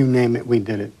 You name it, we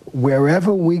did it.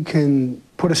 Wherever we can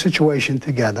put a situation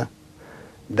together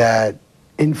that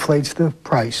inflates the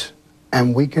price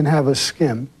and we can have a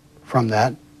skim from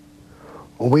that,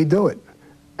 we do it.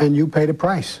 And you pay the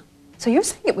price. So you're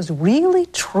saying it was really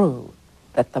true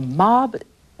that the mob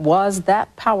was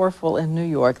that powerful in New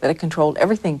York, that it controlled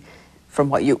everything from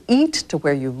what you eat to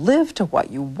where you live to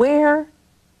what you wear?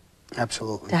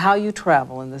 Absolutely. To how you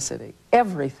travel in the city.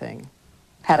 Everything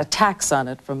had a tax on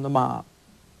it from the mob.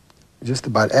 Just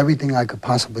about everything I could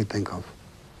possibly think of.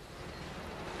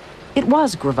 It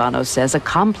was, Gravano says, a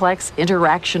complex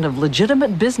interaction of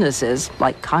legitimate businesses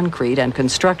like concrete and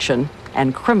construction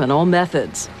and criminal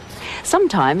methods.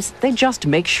 Sometimes they just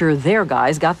make sure their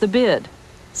guys got the bid.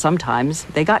 Sometimes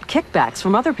they got kickbacks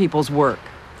from other people's work.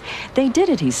 They did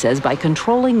it, he says, by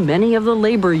controlling many of the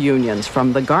labor unions,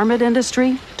 from the garment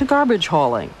industry to garbage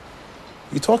hauling.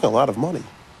 You're talking a lot of money.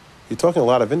 You're talking a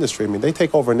lot of industry. I mean, they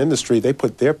take over an industry, they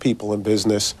put their people in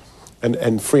business,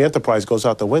 and free enterprise goes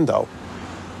out the window.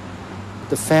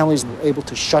 The families were able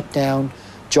to shut down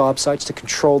job sites, to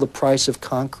control the price of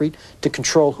concrete, to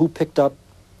control who picked up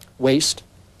waste,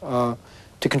 to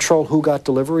control who got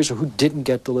deliveries or who didn't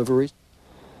get deliveries.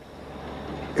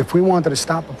 If we wanted to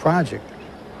stop a project,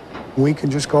 we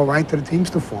could just go right to the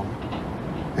Teamster foreman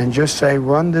and just say,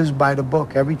 run this by the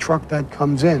book. Every truck that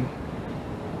comes in,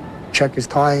 check his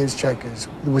tires,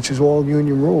 which is all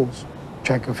union rules.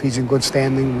 Check if he's in good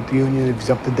standing with the union, if he's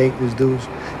up to date with his dues.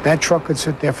 That truck could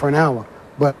sit there for an hour,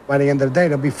 but by the end of the day,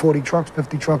 there'll be 40 trucks,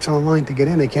 50 trucks online to get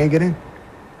in. They can't get in.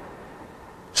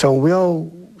 So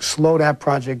we'll slow that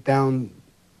project down.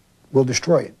 We'll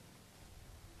destroy it.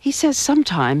 He says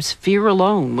sometimes fear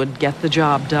alone would get the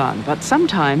job done, but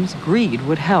sometimes greed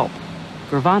would help.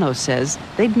 Gravano says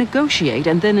they'd negotiate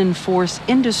and then enforce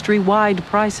industry-wide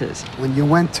prices. When you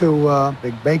went to a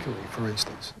big bakery, for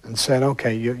instance, and said,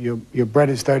 okay, your bread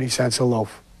is 30 cents a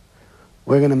loaf.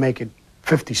 We're going to make it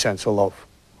 50 cents a loaf.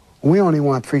 We only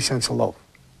want 3 cents a loaf.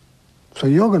 So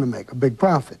you're going to make a big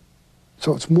profit.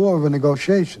 So it's more of a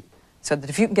negotiation. So that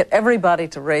if you can get everybody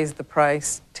to raise the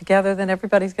price together, then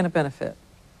everybody's going to benefit.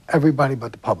 Everybody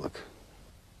but the public.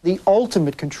 The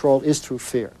ultimate control is through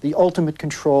fear. The ultimate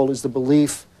control is the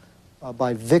belief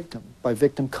by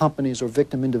victim companies or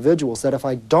victim individuals, that if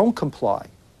I don't comply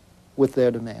with their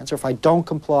demands, or if I don't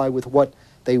comply with what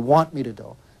they want me to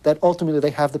do, that ultimately they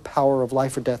have the power of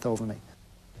life or death over me.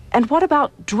 And what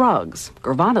about drugs?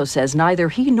 Gravano says neither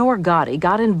he nor Gotti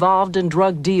got involved in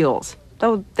drug deals,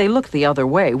 though they looked the other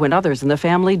way when others in the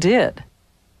family did.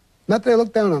 Not that I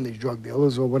look down on these drug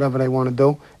dealers or whatever they want to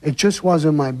do. It just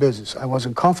wasn't my business. I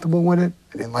wasn't comfortable with it.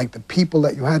 I didn't like the people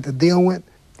that you had to deal with.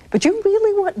 But you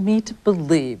really want me to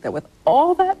believe that with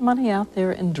all that money out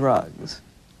there in drugs,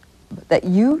 that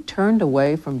you turned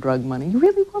away from drug money? You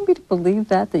really want me to believe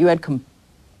that you had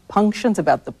compunctions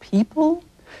about the people?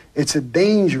 It's a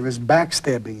dangerous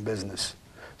backstabbing business.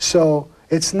 So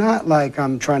it's not like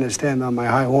I'm trying to stand on my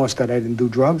high horse that I didn't do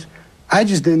drugs. I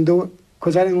just didn't do it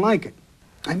because I didn't like it.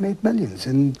 I made millions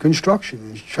in construction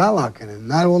and Sherlocking and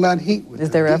not all that heat. With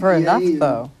Is there ever enough,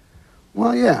 though?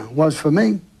 Well, yeah, it was for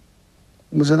me.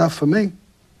 It was enough for me.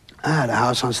 I had a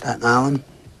house on Staten Island,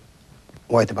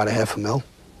 worth about $500,000.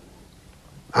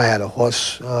 I had a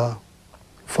horse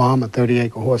farm, a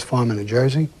 30-acre horse farm in New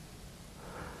Jersey.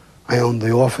 I owned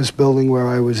the office building where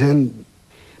I was in.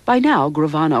 By now,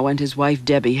 Gravano and his wife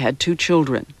Debbie had 2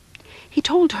 children. He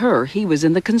told her he was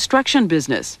in the construction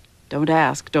business. Don't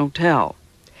ask, don't tell.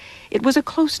 It was a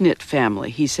close-knit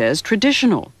family, he says,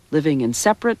 traditional, living in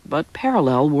separate but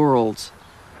parallel worlds.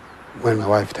 When my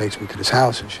wife takes me to this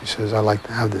house and she says, I'd like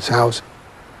to have this house,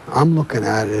 I'm looking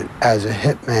at it as a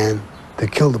hitman to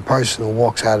kill the person who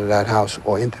walks out of that house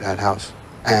or into that house.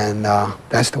 And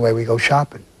that's the way we go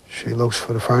shopping. She looks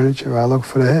for the furniture, I look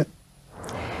for the hit.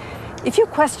 If you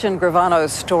question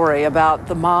Gravano's story about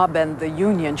the mob and the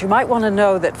unions, you might want to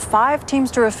know that 5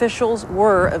 Teamster officials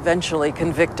were eventually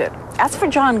convicted. As for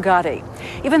John Gotti,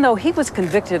 even though he was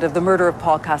convicted of the murder of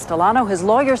Paul Castellano, his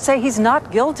lawyers say he's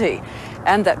not guilty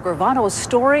and that Gravano's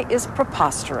story is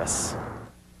preposterous.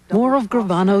 More of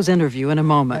Gravano's interview in a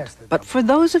moment. But for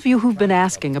those of you who've been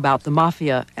asking about the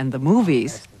Mafia and the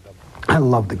movies, I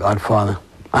love The Godfather.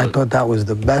 I thought that was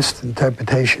the best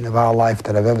interpretation of our life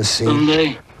that I've ever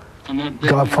seen.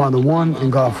 Godfather 1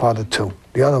 and Godfather 2.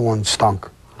 The other one stunk.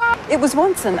 It was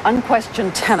once an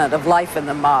unquestioned tenet of life in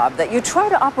the mob that you try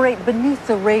to operate beneath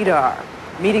the radar.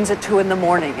 Meetings at 2 in the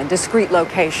morning in discreet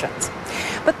locations.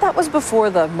 But that was before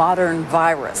the modern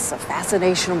virus. A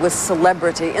fascination with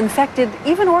celebrity infected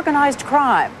even organized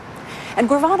crime. And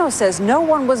Gravano says no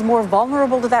one was more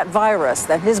vulnerable to that virus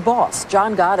than his boss,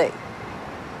 John Gotti.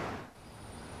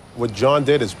 What John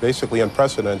did is basically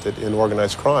unprecedented in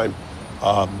organized crime.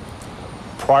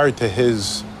 Prior to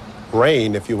his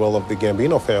reign, if you will, of the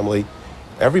Gambino family,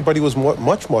 everybody was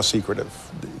much more secretive.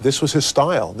 This was his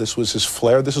style. This was his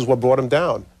flair. This is what brought him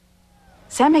down.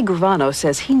 Sammy Gravano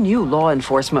says he knew law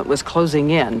enforcement was closing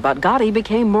in, but Gotti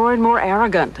became more and more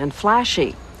arrogant and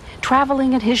flashy,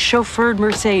 traveling in his chauffeured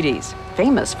Mercedes,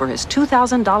 famous for his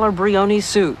 $2,000 Brioni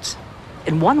suits.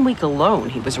 In 1 week alone,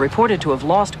 he was reported to have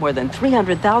lost more than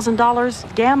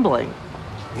 $300,000 gambling.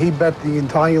 He bet the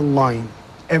entire line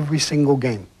every single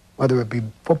game, whether it be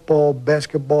football,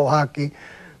 basketball, hockey,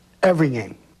 every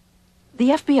game.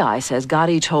 The FBI says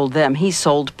Gotti told them he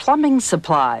sold plumbing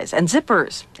supplies and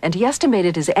zippers, and he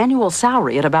estimated his annual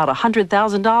salary at about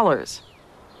 $100,000.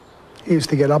 He used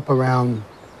to get up around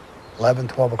 11,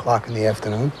 12 o'clock in the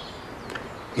afternoon.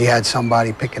 He had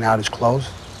somebody picking out his clothes.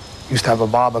 He used to have a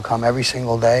barber come every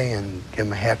single day and give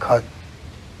him a haircut,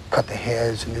 cut the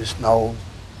hairs in his nose.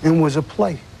 It was a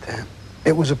play to him.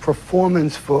 It was a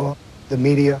performance for the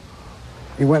media.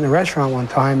 He went in a restaurant one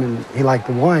time and he liked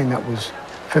the wine that was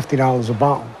 $50 a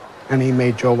bottle. And he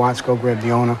made Joe Watts go grab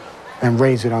the owner and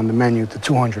raise it on the menu to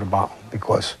 $200 a bottle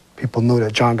because people knew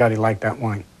that John Gotti liked that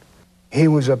wine. He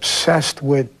was obsessed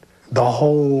with the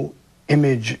whole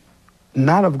image,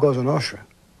 not of Cosa Nostra,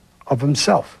 of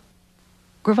himself.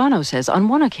 Gravano says on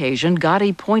one occasion,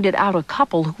 Gotti pointed out a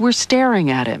couple who were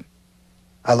staring at him.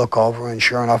 I look over, and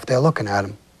sure enough, they're looking at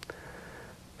him.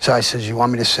 So I says, you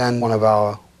want me to send one of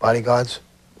our bodyguards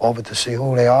over to see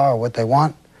who they are or what they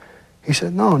want? He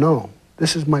said, no,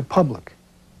 this is my public.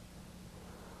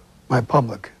 My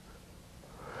public.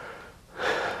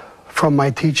 From my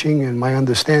teaching and my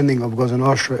understanding of Cosa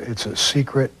Nostra, it's a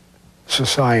secret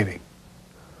society.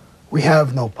 We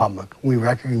have no public. We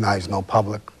recognize no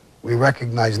public. We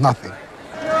recognize nothing.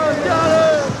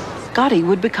 Gotti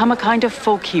would become a kind of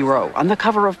folk hero on the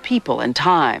cover of People and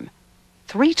Time.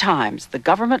 3 times the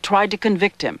government tried to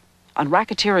convict him on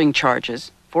racketeering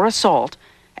charges, for assault,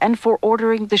 and for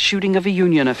ordering the shooting of a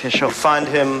union official. We find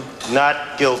him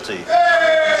not guilty.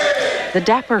 The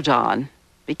Dapper Don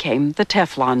became the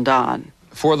Teflon Don.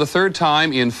 For the 3rd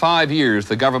time in 5 years,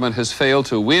 the government has failed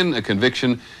to win a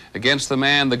conviction against the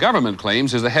man the government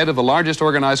claims is the head of the largest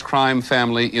organized crime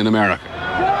family in America.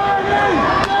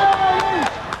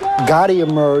 Gotti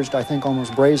emerged, I think,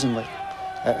 almost brazenly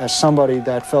as somebody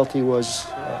that felt he was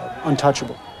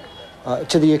untouchable.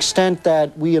 To the extent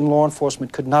that we in law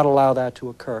enforcement could not allow that to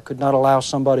occur, could not allow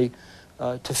somebody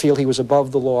to feel he was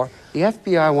above the law. The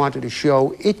FBI wanted to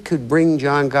show it could bring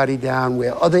John Gotti down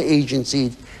where other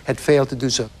agencies had failed to do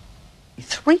so.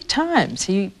 3 times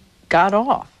he got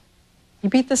off. He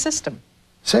beat the system.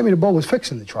 Sammy the Bull was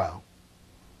fixing the trial.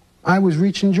 I was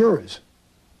reaching jurors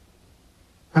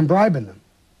and bribing them.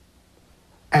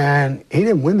 And he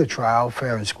didn't win the trial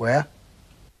fair and square.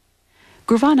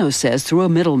 Gravano says through a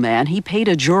middleman, he paid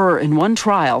a juror in one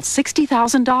trial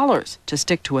 $60,000 to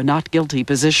stick to a not guilty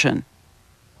position.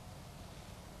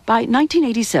 By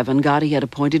 1987, Gotti had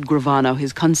appointed Gravano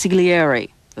his consigliere,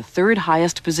 the 3rd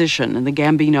highest position in the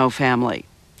Gambino family.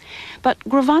 But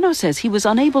Gravano says he was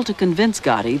unable to convince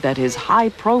Gotti that his high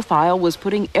profile was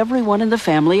putting everyone in the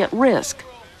family at risk.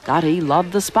 Gotti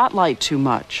loved the spotlight too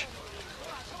much.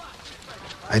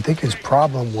 I think his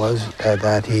problem was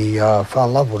that he fell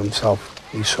in love with himself.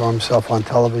 He saw himself on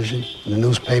television, in the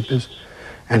newspapers,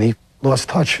 and he lost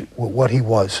touch with what he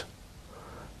was.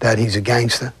 That he's a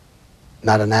gangster,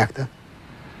 not an actor.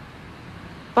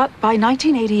 But by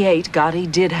 1988, Gotti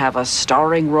did have a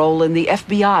starring role in the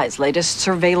FBI's latest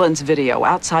surveillance video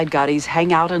outside Gotti's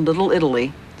hangout in Little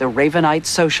Italy, the Ravenite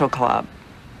Social Club.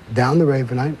 Down the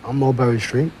Ravenite on Mulberry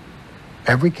Street,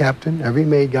 every captain, every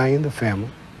maid guy in the family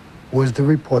was the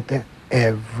reporter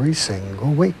every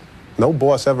single week. No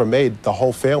boss ever made the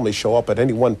whole family show up at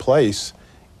any one place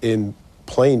in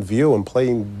plain view and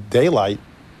plain daylight.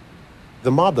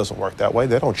 The mob doesn't work that way.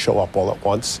 They don't show up all at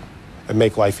once and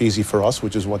make life easy for us,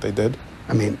 which is what they did.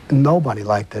 I mean, nobody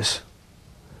liked this.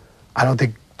 I don't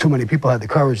think too many people had the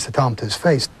courage to tell him to his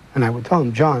face. And I would tell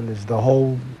him, John, there's the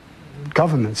whole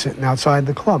government sitting outside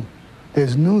the club.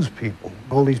 There's news people,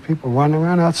 all these people running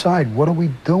around outside. What are we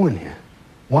doing here?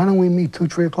 Why don't we meet 2,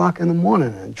 3 o'clock in the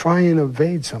morning and try and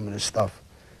evade some of this stuff?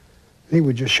 And he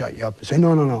would just shut you up and say,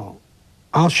 no,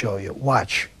 I'll show you,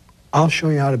 watch. I'll show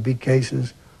you how to beat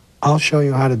cases. I'll show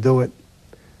you how to do it.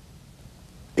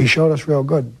 He showed us real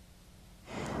good.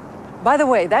 By the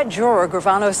way, that juror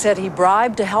Gravano said he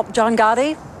bribed to help John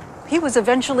Gotti, he was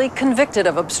eventually convicted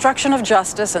of obstruction of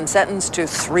justice and sentenced to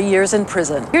 3 years in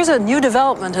prison. Here's a new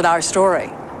development in our story.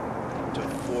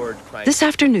 This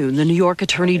afternoon, the New York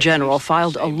Attorney General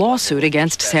filed a lawsuit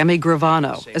against Sammy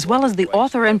Gravano, as well as the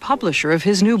author and publisher of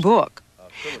his new book.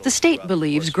 The state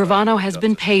believes Gravano has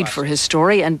been paid for his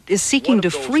story and is seeking to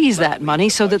freeze that money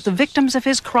so that the victims of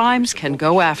his crimes can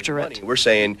go after it. We're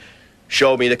saying,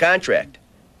 show me the contract.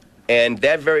 And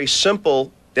that very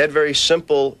simple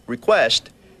request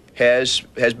has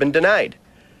been denied.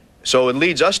 So it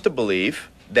leads us to believe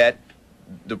that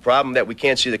the problem that we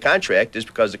can't see the contract is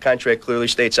because the contract clearly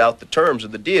states out the terms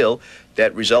of the deal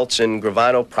that results in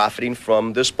Gravano profiting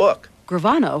from this book.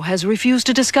 Gravano has refused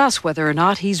to discuss whether or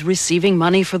not he's receiving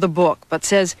money for the book, but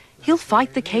says he'll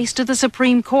fight the case to the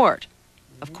Supreme Court.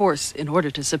 Of course, in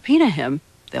order to subpoena him,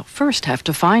 they'll first have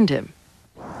to find him.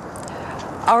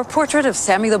 Our portrait of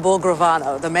Sammy the Bull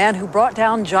Gravano, the man who brought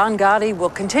down John Gotti, will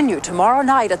continue tomorrow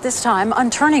night at this time on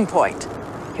Turning Point.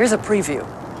 Here's a preview.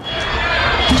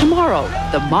 Tomorrow,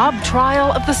 the mob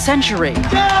trial of the century.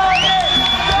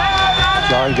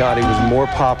 John Gotti was more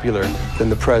popular than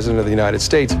the President of the United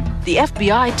States. The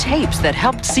FBI tapes that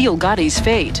helped seal Gotti's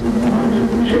fate,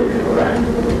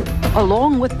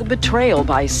 along with the betrayal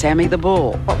by Sammy the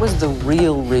Bull. What was the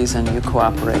real reason you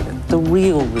cooperated? The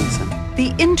real reason?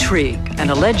 The intrigue, an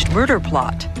alleged murder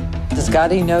plot. Does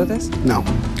Gotti know this? No.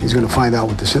 He's going to find out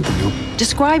with this interview.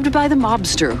 Described by the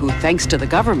mobster who, thanks to the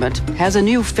government, has a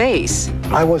new face.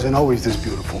 I wasn't always this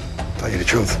beautiful, to tell you the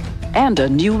truth. And a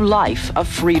new life of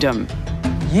freedom.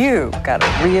 You got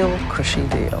a real cushy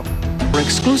deal. Our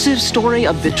exclusive story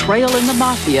of betrayal in the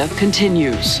Mafia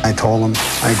continues. I told him,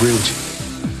 I agree with you.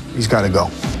 He's got to go.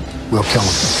 We'll kill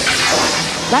him.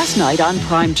 Last night on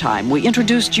Primetime, we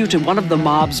introduced you to one of the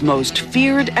mob's most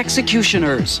feared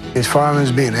executioners. As far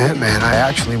as being a hitman, I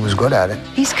actually was good at it.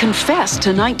 He's confessed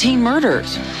to 19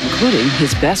 murders, including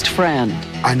his best friend.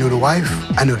 I knew the wife,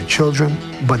 I knew the children,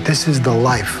 but this is the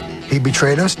life. He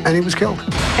betrayed us, and he was killed.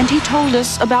 And he told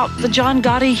us about the John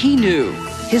Gotti he knew,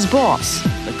 his boss,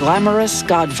 the glamorous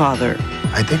Godfather.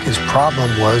 I think his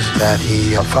problem was that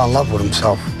he fell in love with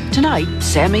himself. Tonight,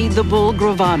 Sammy the Bull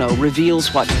Gravano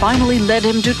reveals what finally led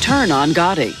him to turn on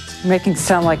Gotti. Making it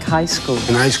sound like high school.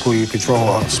 In high school, you could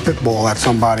throw a spitball at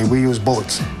somebody. We used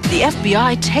bullets. The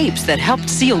FBI tapes that helped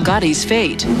seal Gotti's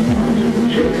fate.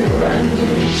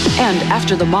 And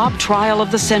after the mob trial of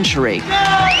the century,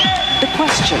 the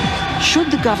question, should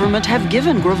the government have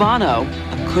given Gravano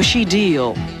a cushy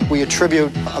deal? We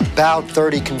attribute about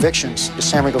 30 convictions to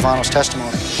Sammy Gravano's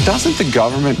testimony. Doesn't the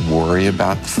government worry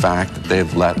about the fact that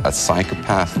they've let a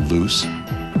psychopath loose?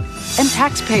 And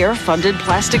taxpayer-funded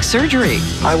plastic surgery.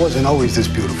 I wasn't always this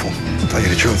beautiful, to tell you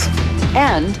the truth.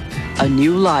 And a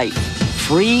new life,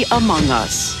 free among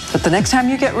us. But the next time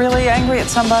you get really angry at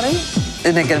somebody,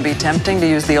 isn't it going to be tempting to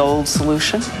use the old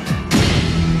solution?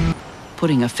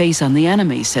 Putting a face on the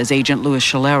enemy, says Agent Louis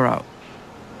Scalero.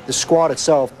 The squad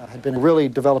itself had been really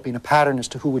developing a pattern as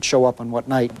to who would show up on what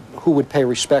night, who would pay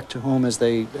respect to whom as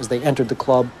they entered the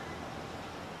club.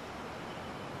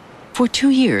 For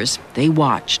 2 years, they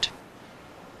watched.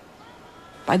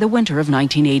 By the winter of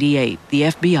 1988, the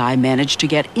FBI managed to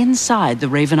get inside the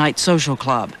Ravenite Social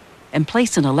Club and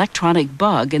place an electronic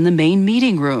bug in the main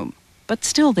meeting room. But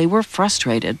still, they were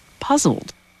frustrated,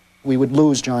 puzzled. We would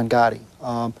lose John Gotti.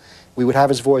 We would have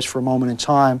his voice for a moment in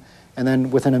time, and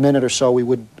then within a minute or so, we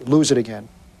would lose it again.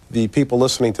 The people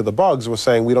listening to the bugs were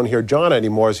saying, we don't hear John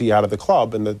anymore. Is he out of the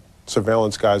club? And the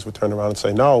surveillance guys would turn around and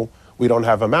say, no, we don't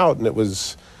have him out. And it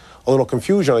was a little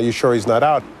confusion. Are you sure he's not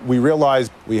out? We realized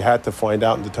we had to find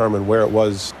out and determine where it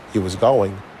was he was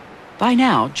going. By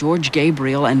now, George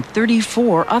Gabriel and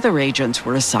 34 other agents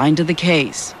were assigned to the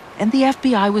case. And the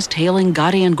FBI was tailing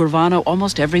Gotti and Gravano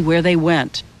almost everywhere they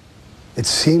went. It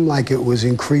seemed like it was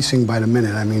increasing by the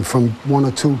minute. I mean, from 1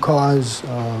 or 2 cars,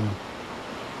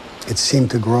 it seemed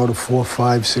to grow to 4,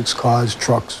 5, 6 cars,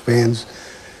 trucks, vans.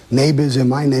 Neighbors in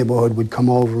my neighborhood would come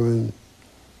over and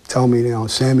tell me, you know,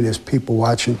 Sammy, there's people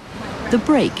watching. The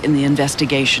break in the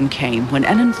investigation came when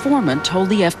an informant told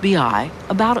the FBI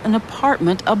about an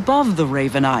apartment above the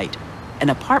Ravenite, an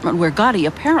apartment where Gotti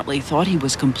apparently thought he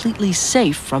was completely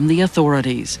safe from the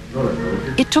authorities.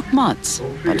 It took months,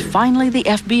 but finally the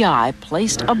FBI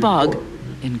placed a bug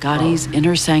in Gotti's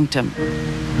inner sanctum.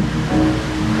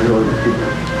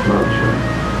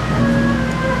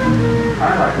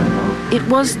 It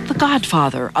was the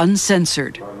Godfather,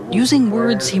 uncensored, using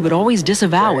words he would always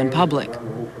disavow in public.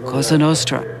 Cosa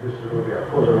Nostra.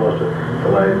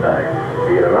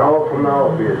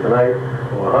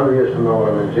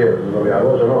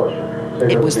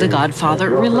 It was the Godfather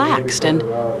relaxed and,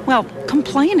 well,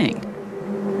 complaining.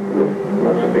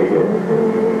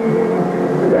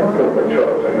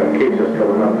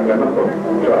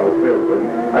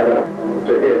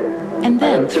 And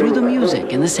then, through the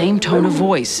music, in the same tone of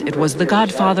voice, it was the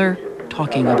Godfather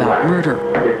talking about murder.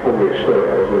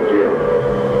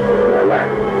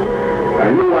 I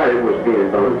knew why it was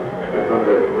being done.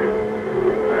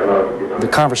 The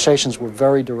conversations were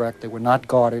very direct. They were not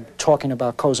guarded, talking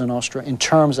about Cosa Nostra in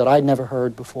terms that I'd never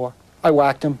heard before. I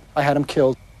whacked him. I had him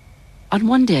killed. On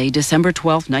one day, December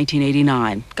 12,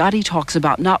 1989, Gotti talks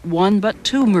about not 1 but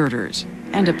 2 murders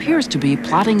and appears to be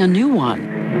plotting a new one.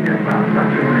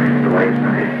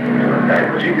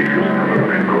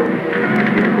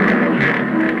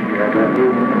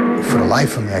 For the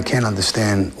life of me, I can't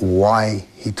understand why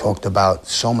he talked about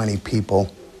so many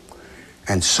people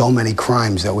and so many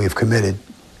crimes that we've committed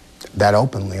that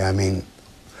openly. I mean,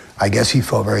 I guess he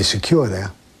felt very secure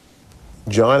there.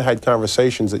 John had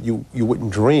conversations that you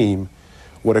wouldn't dream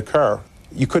would occur.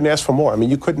 You couldn't ask for more. I mean,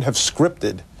 you couldn't have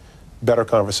scripted better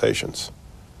conversations.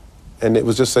 And it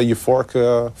was just a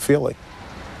euphoric feeling.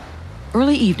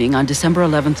 Early evening on December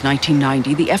 11th,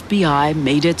 1990, the FBI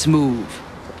made its move.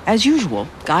 As usual,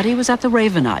 Gotti was at the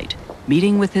Ravenite,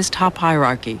 meeting with his top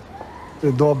hierarchy.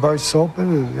 The door bursts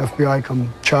open and the FBI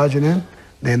come charging in.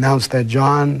 They announced that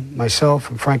John, myself,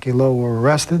 and Frankie Lowe were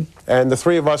arrested. And the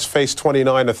 3 of us faced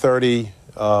 29 to 30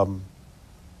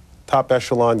 top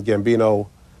echelon Gambino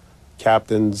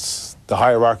captains, the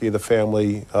hierarchy of the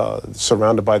family,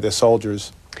 surrounded by their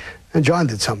soldiers. And John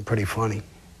did something pretty funny.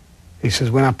 He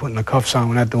says, we're not putting the cuffs on,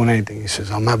 we're not doing anything. He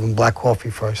says, I'm having black coffee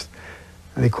first.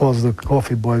 And he calls the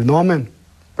coffee boy, Norman,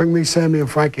 bring me, Sammy, and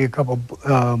Frankie a cup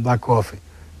of black coffee.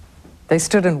 They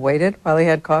stood and waited while he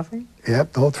had coffee?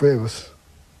 Yep, the whole three of us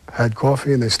had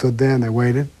coffee, and they stood there and they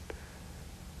waited.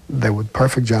 They were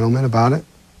perfect gentlemen about it.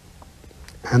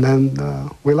 And then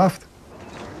we left.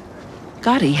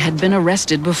 Gotti had been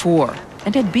arrested before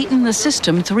and had beaten the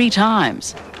system 3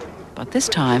 times. But this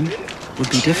time would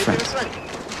be different.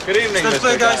 Good evening,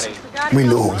 Mr. Gotti. We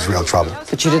knew it was real trouble.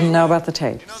 But you didn't know about the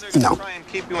tapes? No. Try and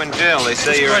keep you in jail. They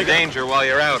say you're in danger while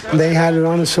you're out. They had it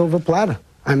on a silver platter.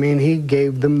 I mean, he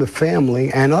gave them the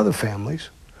family and other families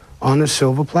on a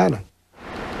silver platter.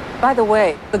 By the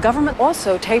way, the government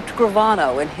also taped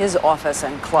Gravano in his office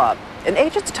and club. And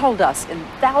agents told us in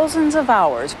thousands of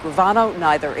hours, Gravano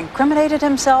neither incriminated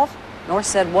himself nor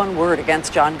said one word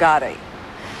against John Gotti.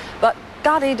 But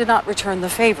Gotti did not return the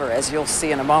favor, as you'll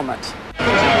see in a moment.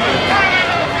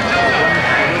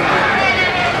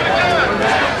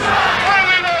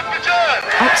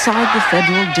 Outside the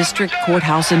federal district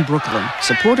courthouse in Brooklyn,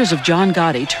 supporters of John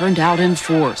Gotti turned out in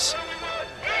force.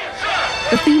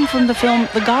 The theme from the film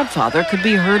The Godfather could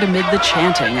be heard amid the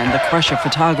chanting and the crush of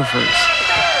photographers.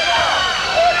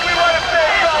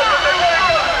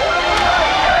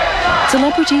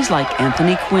 Celebrities like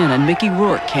Anthony Quinn and Mickey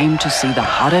Rourke came to see the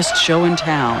hottest show in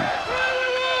town.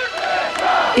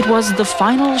 It was the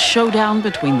final showdown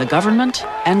between the government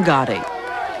and Gotti.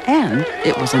 And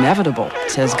it was inevitable,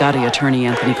 says Gotti attorney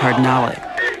Anthony Cardinale.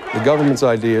 The government's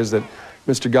idea is that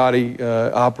Mr. Gotti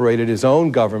operated his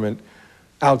own government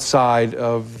outside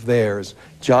of theirs.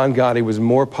 John Gotti was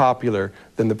more popular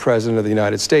than the President of the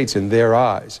United States in their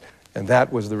eyes. And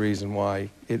that was the reason why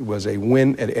it was a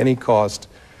win at any cost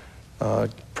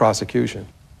prosecution.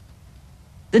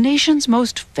 The nation's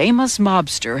most famous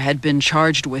mobster had been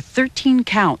charged with 13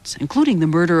 counts, including the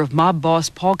murder of mob boss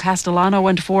Paul Castellano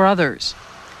and 4 others.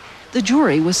 The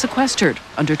jury was sequestered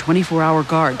under 24-hour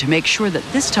guard to make sure that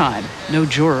this time no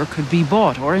juror could be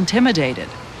bought or intimidated.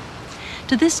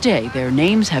 To this day, their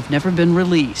names have never been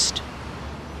released.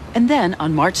 And then,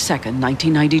 on March 2nd,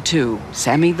 1992,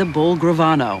 Sammy the Bull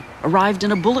Gravano arrived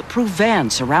in a bulletproof van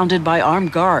surrounded by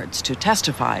armed guards to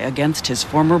testify against his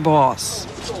former boss.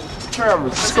 Was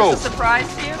this a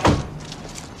surprise to you?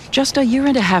 Just a year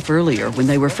and a half earlier, when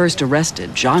they were first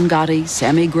arrested, John Gotti,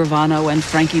 Sammy Gravano, and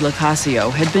Frankie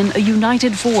Locascio had been a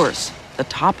united force, the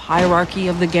top hierarchy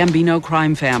of the Gambino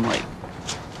crime family.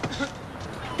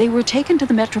 They were taken to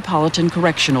the Metropolitan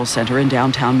Correctional Center in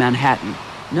downtown Manhattan,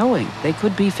 knowing they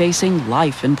could be facing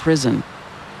life in prison.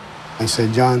 I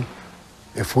said, John,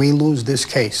 if we lose this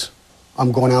case,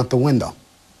 I'm going out the window.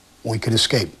 We could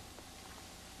escape.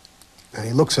 And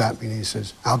he looks at me and he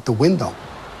says, out the window?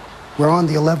 We're on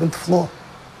the 11th floor.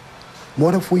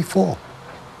 What if we fall?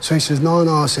 So he says,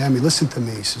 no, Sammy, listen to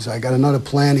me. He says, I got another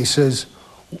plan. He says,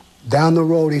 down the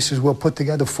road, he says, we'll put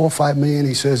together $4 or $5 million.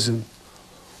 He says, and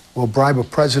we'll bribe a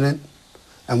president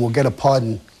and we'll get a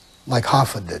pardon like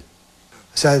Hoffa did.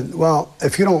 I said, well,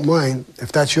 if you don't mind,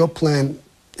 if that's your plan,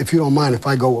 if you don't mind if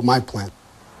I go with my plan.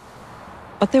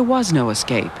 But there was no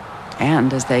escape.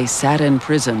 And as they sat in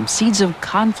prison, seeds of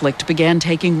conflict began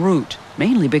taking root,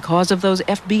 mainly because of those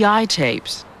FBI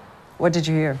tapes. What did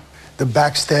you hear? The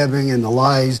backstabbing and the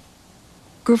lies.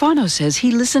 Gravano says he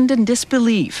listened in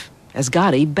disbelief as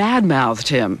Gotti badmouthed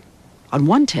him. On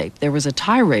one tape, there was a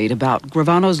tirade about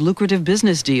Gravano's lucrative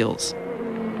business deals.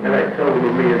 And I tell him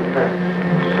to be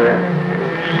intense.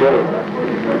 Sam, slow it down.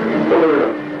 Pull it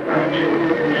up.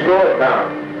 Slow it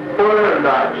down. Pull it a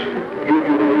notch. You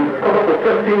come up with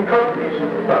 15 companies.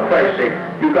 For Christ's sake,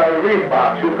 you got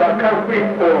Reeboks, you got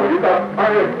concrete pouring, you got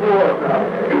iron floors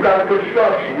now, you got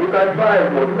construction, you got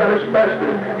drywall, you got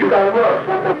asbestos, you got rust.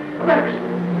 What the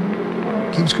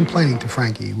next? Keeps complaining to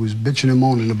Frankie. He was bitching and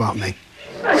moaning about me.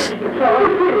 Where's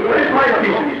my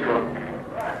piece of these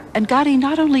companies? And Gotti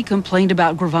not only complained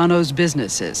about Gravano's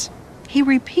businesses, he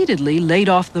repeatedly laid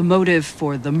off the motive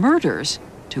for the murders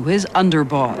to his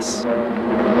underboss.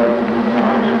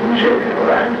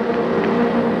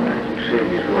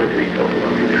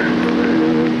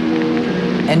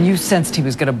 And you sensed he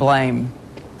was going to blame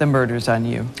the murders on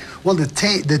you? Well, the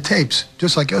tapes,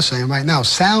 just like you're saying right now,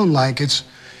 sound like it's,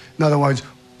 in other words,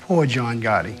 poor John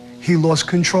Gotti. He lost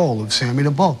control of Sammy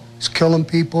the Bull. He's killing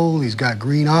people, he's got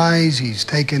green eyes, he's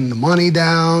taking the money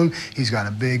down, he's got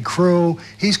a big crew.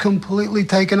 He's completely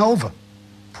taken over.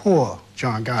 Poor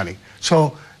John Gotti.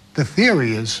 So the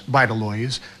theory is, by the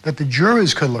lawyers, that the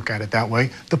jurors could look at it that way,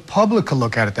 the public could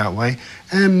look at it that way,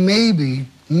 and maybe,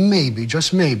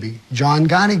 just maybe, John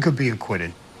Gotti could be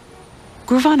acquitted.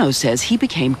 Gravano says he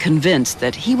became convinced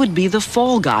that he would be the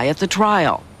fall guy at the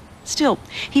trial. Still,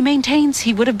 he maintains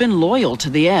he would have been loyal to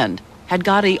the end had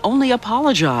Gotti only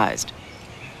apologized.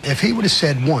 If he would have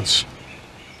said once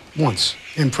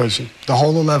in prison, the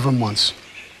whole 11 months,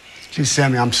 gee,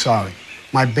 Sammy, I'm sorry.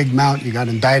 My big mount, you got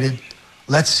indicted.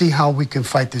 Let's see how we can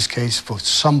fight this case for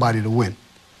somebody to win.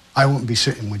 I wouldn't be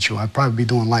sitting with you. I'd probably be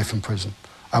doing life in prison.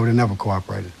 I would have never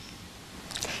cooperated.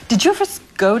 Did you ever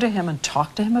go to him and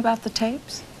talk to him about the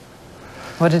tapes?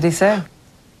 What did he say?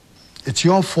 It's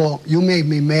your fault. You made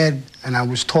me mad, and I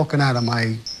was talking out of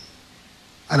my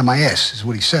ass, is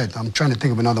what he said. I'm trying to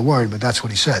think of another word, but that's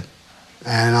what he said.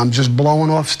 And I'm just blowing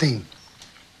off steam.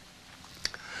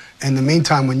 In the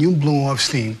meantime, when you blew off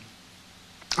steam,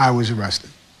 I was arrested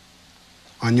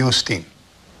on your steam.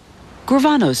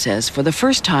 Gravano says for the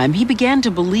first time he began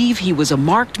to believe he was a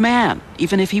marked man,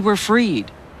 even if he were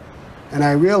freed. And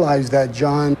I realized that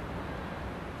John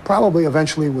probably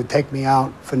eventually would take me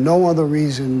out for no other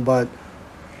reason but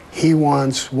he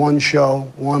wants one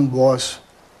show, one boss,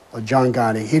 or John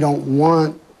Gotti. He don't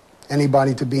want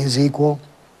anybody to be his equal.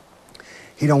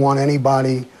 He don't want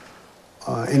anybody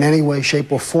in any way,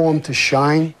 shape, or form to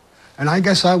shine. And I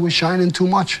guess I was shining too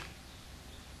much.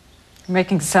 You're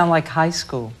making it sound like high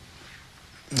school.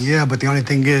 Yeah, but the only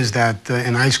thing is that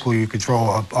in high school you could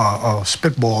throw a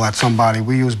spitball at somebody.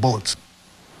 We use bullets.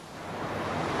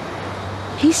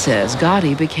 He says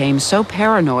Gotti became so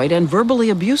paranoid and verbally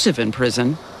abusive in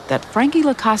prison that Frankie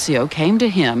Locascio came to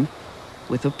him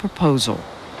with a proposal.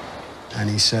 And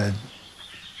he said,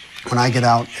 when I get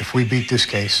out, if we beat this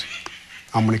case,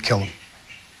 I'm going to kill him.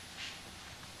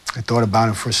 I thought about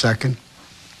it for a second,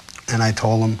 and I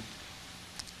told him,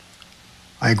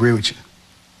 I agree with you.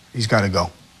 He's got to go.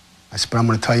 I said, but I'm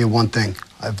going to tell you one thing.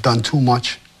 I've done too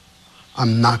much.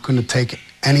 I'm not going to take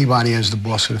anybody as the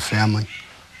boss of the family.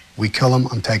 We kill him,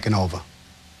 I'm taking over.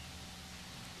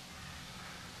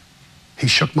 He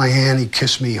shook my hand, he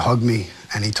kissed me, he hugged me,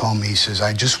 and he told me, he says,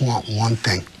 I just want one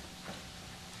thing.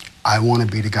 I want to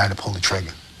be the guy to pull the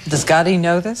trigger. Does Gotti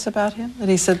know this about him, that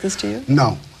he said this to you?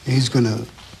 No, he's going to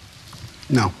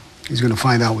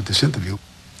find out with this interview.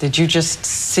 Did you just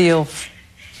seal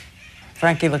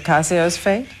Frankie Locascio's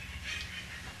fate?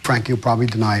 Frankie will probably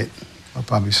deny it. I'll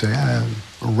probably say, a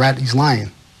rat, he's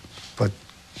lying. But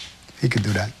he could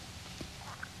do that.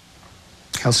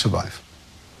 He'll survive.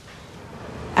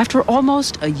 After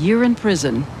almost a year in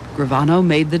prison, Gravano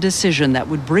made the decision that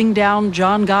would bring down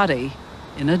John Gotti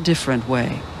in a different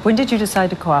way. When did you decide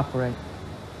to cooperate?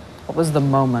 What was the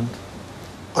moment?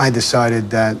 I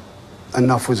decided that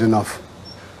enough was enough.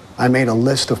 I made a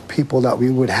list of people that we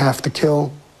would have to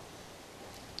kill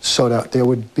so that there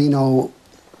would be no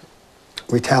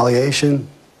retaliation.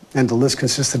 And the list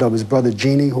consisted of his brother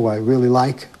Jeannie, who I really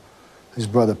like, his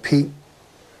brother Pete.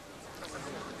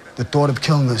 The thought of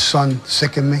killing his son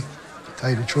sickened me, to tell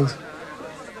you the truth.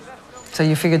 So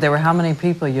you figured there were how many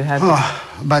people you had?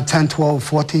 About 10, 12,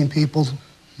 14 people,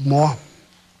 more.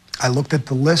 I looked at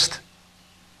the list.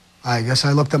 I guess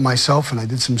I looked at myself and I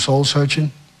did some soul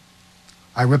searching.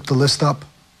 I ripped the list up.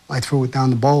 I threw it down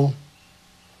the bowl.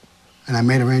 And I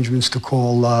made arrangements to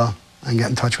call and get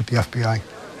in touch with the FBI.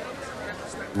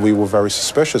 We were very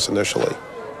suspicious initially.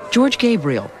 George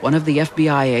Gabriel, one of the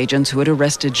FBI agents who had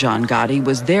arrested John Gotti,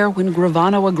 was there when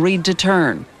Gravano agreed to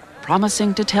turn,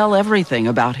 promising to tell everything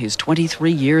about his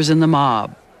 23 years in the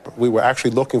mob. We were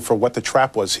actually looking for what the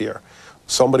trap was here.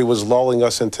 Somebody was lulling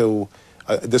us into,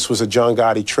 this was a John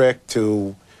Gotti trick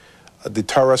to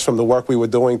deter us from the work we were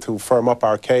doing to firm up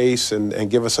our case and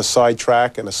give us a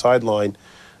sidetrack and a sideline.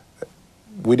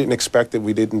 We didn't expect it,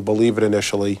 we didn't believe it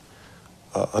initially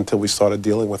until we started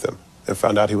dealing with him and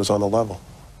found out he was on the level.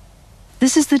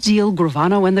 This is the deal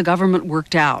Gravano and the government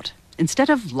worked out.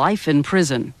 Instead of life in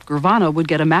prison, Gravano would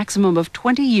get a maximum of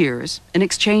 20 years in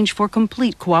exchange for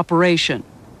complete cooperation.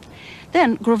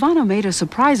 Then Gravano made a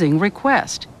surprising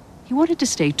request. He wanted to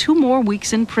stay 2 more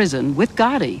weeks in prison with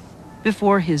Gotti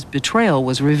before his betrayal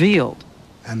was revealed.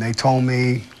 And they told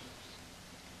me,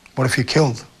 what if you're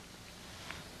killed?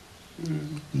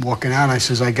 Walking out, I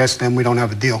says, I guess then we don't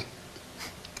have a deal.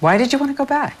 Why did you want to go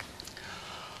back?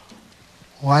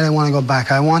 Why did I want to go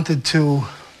back? I wanted to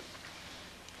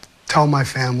tell my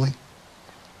family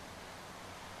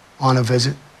on a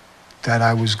visit that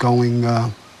I was going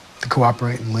to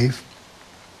cooperate and leave.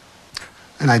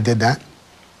 And I did that.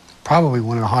 Probably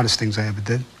one of the hardest things I ever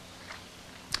did.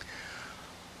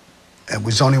 It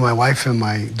was only my wife and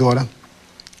my daughter,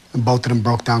 and both of them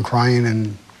broke down crying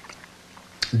and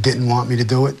didn't want me to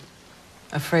do it.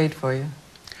 Afraid for you?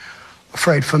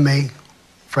 Afraid for me,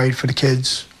 afraid for the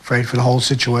kids, afraid for the whole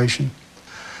situation.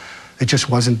 It just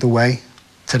wasn't the way.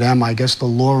 To them, I guess the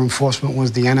law enforcement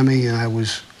was the enemy, and I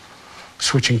was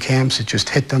switching camps. It just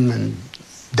hit them and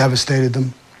devastated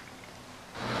them.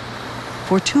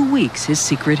 For 2 weeks, his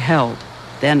secret held.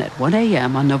 Then at 1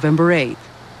 a.m. on November 8th,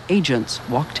 agents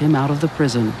walked him out of the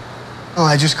prison. Oh,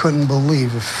 I just couldn't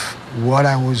believe what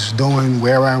I was doing,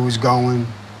 where I was going.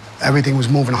 Everything was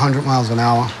moving 100 miles an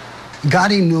hour.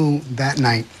 Gotti knew that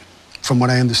night, from what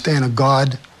I understand, a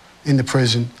guard in the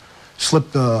prison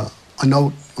slipped a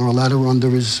note or a letter under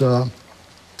his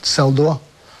cell door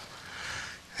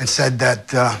and said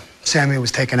that Sammy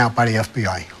was taken out by the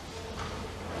FBI.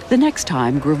 The next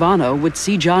time Gravano would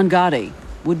see John Gotti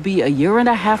would be a year and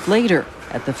a half later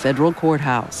at the federal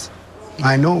courthouse.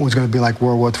 I knew it was going to be like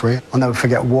World War III. I'll never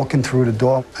forget walking through the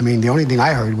door. I mean, the only thing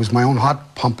I heard was my own heart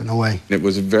pumping away. It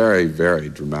was a very, very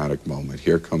dramatic moment.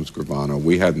 Here comes Gravano.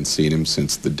 We hadn't seen him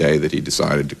since the day that he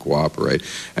decided to cooperate,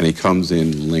 and he comes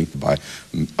in linked by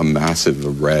a massive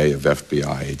array of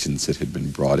FBI agents that had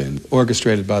been brought in.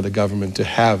 Orchestrated by the government to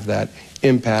have that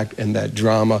impact and that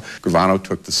drama. Gravano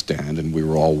took the stand, and we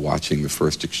were all watching the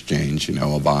first exchange,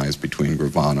 of eyes between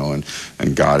Gravano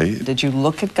and Gotti. Did you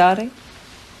look at Gotti?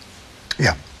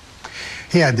 Yeah.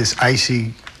 He had this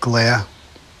icy glare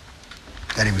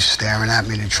that he was staring at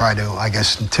me to try to, I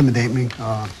guess, intimidate me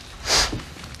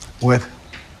with.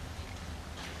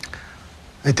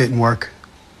 It didn't work.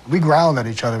 We growled at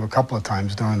each other a couple of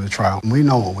times during the trial. We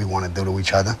know what we want to do to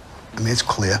each other. I mean, it's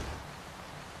clear.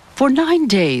 For 9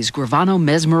 days, Gravano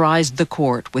mesmerized the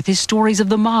court with his stories of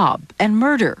the mob and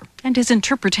murder and his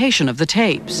interpretation of the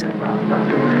tapes.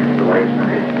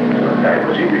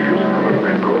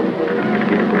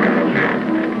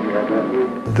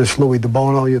 This Louis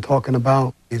DeBono you're talking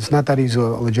about, it's not that he's a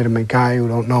legitimate guy who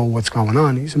don't know what's going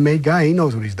on. He's a made guy. He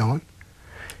knows what he's doing.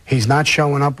 He's not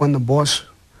showing up when the boss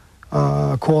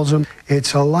calls him.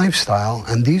 It's a lifestyle,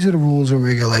 and these are the rules and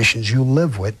regulations you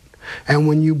live with. And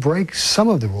when you break some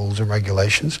of the rules and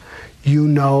regulations, you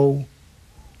know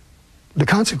the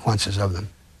consequences of them.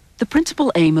 The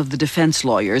principal aim of the defense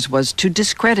lawyers was to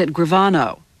discredit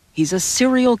Gravano. He's a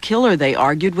serial killer, they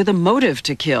argued, with a motive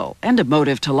to kill and a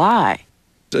motive to lie.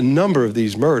 A number of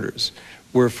these murders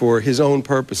were for his own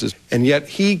purposes, and yet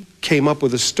he came up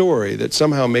with a story that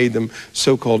somehow made them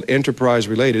so-called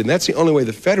enterprise-related, and that's the only way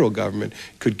the federal government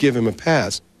could give him a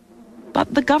pass.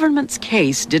 But the government's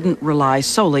case didn't rely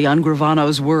solely on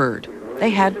Gravano's word.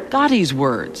 They had Gotti's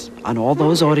words on all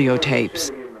those audio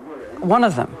tapes. One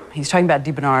of them, he's talking about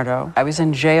DiBernardo. I was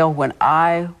in jail when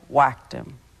I whacked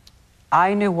him.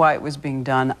 I knew why it was being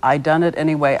done. I done it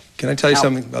anyway. Can I tell you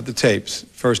something about the tapes,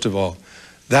 first of all?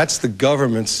 That's the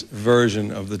government's version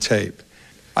of the tape.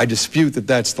 I dispute that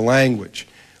that's the language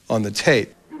on the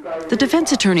tape. The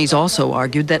defense attorneys also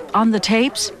argued that on the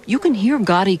tapes, you can hear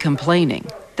Gotti complaining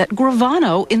that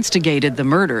Gravano instigated the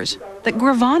murders, that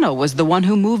Gravano was the one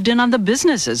who moved in on the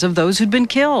businesses of those who'd been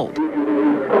killed.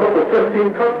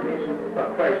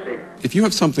 If you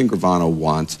have something Gravano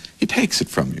wants, he takes it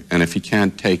from you. And if he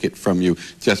can't take it from you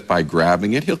just by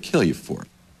grabbing it, he'll kill you for it.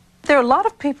 There are a lot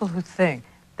of people who think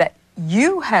that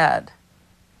you had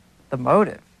the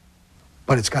motive.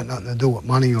 But it's got nothing to do with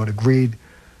money or the greed.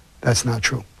 That's not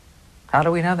true. How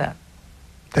do we know that?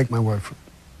 Take my word for it.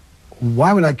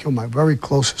 Why would I kill my very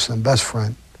closest and best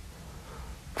friend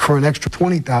for an extra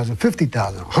 $20,000,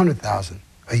 $50,000, $100,000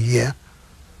 a year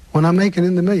when I'm making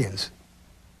in the millions?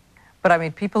 But I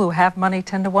mean, people who have money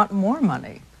tend to want more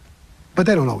money. But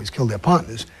they don't always kill their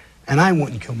partners, and I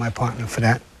wouldn't kill my partner for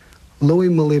that. Louis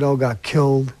Melito got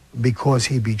killed because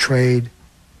he betrayed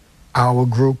our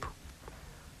group.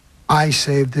 I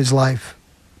saved his life,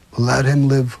 let him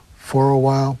live for a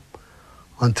while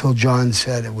until John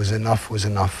said it was enough was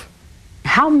enough.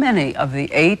 How many of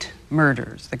the 8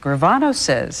 murders that Gravano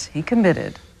says he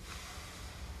committed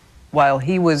while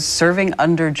he was serving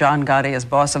under John Gotti as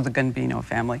boss of the Gambino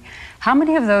family, how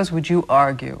many of those would you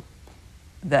argue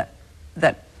that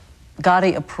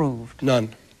Gotti approved? None.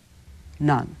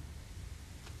 None.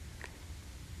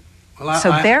 Well,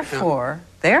 so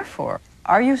therefore,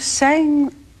 are you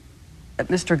saying that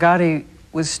Mr. Gotti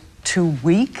was too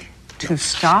weak to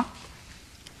stop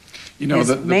his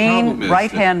the main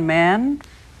right-hand man?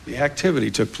 The activity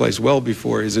took place well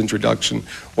before his introduction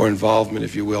or involvement,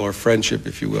 if you will, or friendship,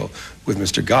 if you will, with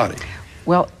Mr. Gotti.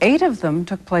 Well, 8 of them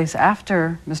took place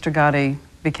after Mr. Gotti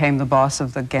became the boss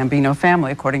of the Gambino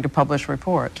family, according to published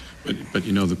reports. But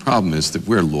the problem is that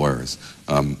we're lawyers.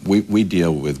 We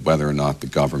deal with whether or not the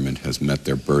government has met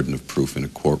their burden of proof in a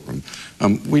courtroom.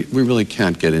 We really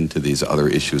can't get into these other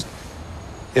issues.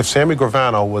 If Sammy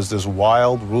Gravano was this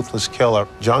wild, ruthless killer,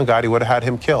 John Gotti would have had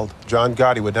him killed. John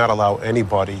Gotti would not allow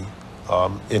anybody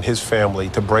in his family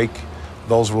to break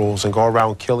those rules and go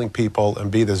around killing people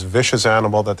and be this vicious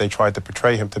animal that they tried to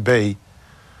portray him to be.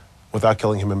 without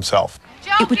killing him himself.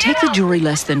 It would take the jury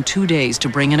less than 2 days to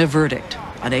bring in a verdict.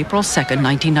 On April 2nd,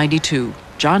 1992,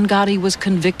 John Gotti was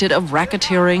convicted of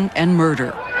racketeering and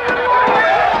murder.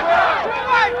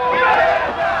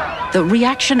 The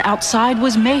reaction outside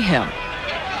was mayhem.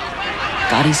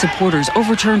 Gotti supporters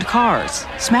overturned cars,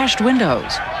 smashed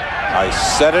windows. I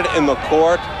said it in the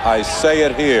court, I say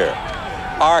it here.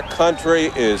 Our country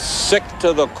is sick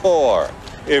to the core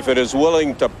if it is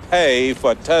willing to pay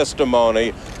for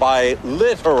testimony by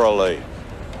literally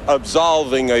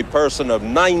absolving a person of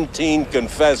 19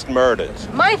 confessed murders.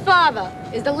 My father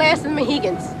is the last of the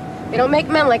Mohegans. They don't make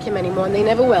men like him anymore, and they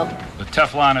never will. The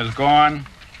Teflon is gone,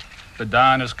 the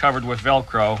Don is covered with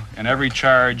Velcro, and every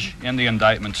charge in the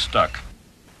indictment stuck.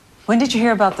 When did you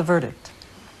hear about the verdict?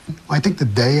 I think the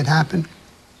day it happened.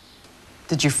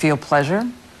 Did you feel pleasure?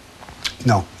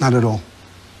 No, not at all.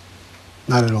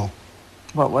 Not at all.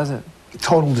 What was it?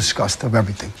 Total disgust of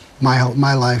everything. My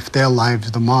life, their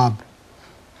lives, the mob.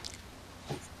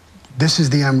 This is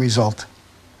the end result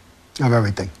of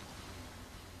everything.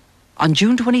 On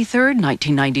June 23rd,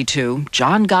 1992,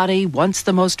 John Gotti, once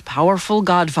the most powerful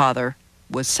godfather,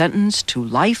 was sentenced to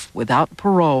life without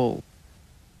parole.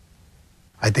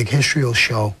 I think history will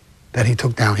show that he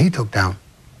took down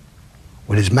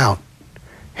with his mouth,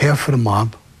 half of the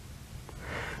mob,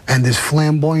 and this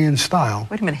flamboyant style.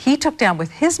 Wait a minute, he took down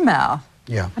with his mouth?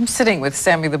 Yeah. I'm sitting with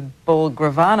Sammy the Bull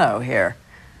Gravano here.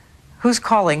 Who's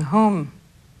calling whom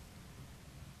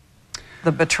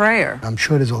the betrayer? I'm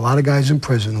sure there's a lot of guys in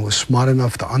prison who were smart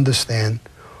enough to understand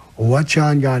what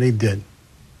John Gotti did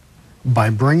by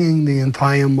bringing the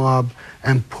entire mob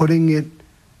and putting it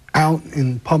out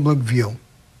in public view.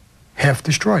 Half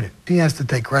destroyed it. He has to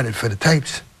take credit for the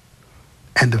tapes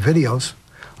and the videos.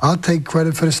 I'll take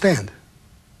credit for the stand.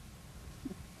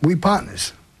 We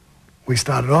partners. We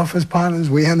started off as partners,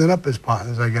 we ended up as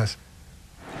partners, I guess.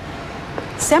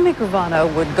 Sammy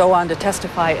Gravano would go on to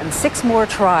testify in 6 more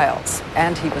trials,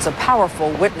 and he was a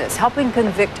powerful witness, helping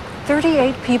convict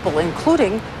 38 people,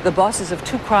 including the bosses of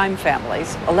 2 crime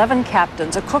families, 11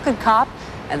 captains, a crooked cop,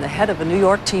 and the head of a New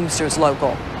York Teamsters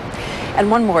local. And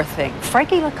one more thing,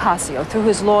 Frankie Locascio, through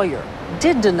his lawyer,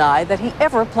 did deny that he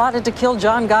ever plotted to kill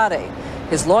John Gotti.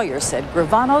 His lawyer said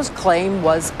Gravano's claim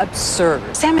was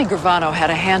absurd. Sammy Gravano had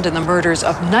a hand in the murders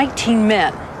of 19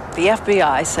 men. The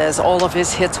FBI says all of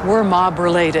his hits were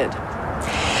mob-related.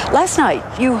 Last night,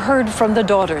 you heard from the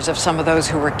daughters of some of those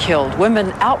who were killed,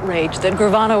 women outraged that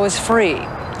Gravano was free.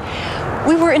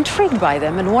 We were intrigued by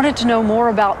them and wanted to know more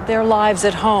about their lives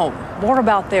at home, more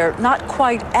about their not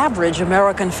quite average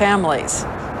American families.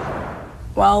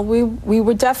 Well, we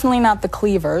were definitely not the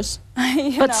Cleavers.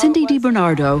 But Cindy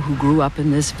DiBernardo, who grew up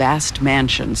in this vast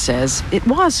mansion, says it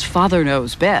was Father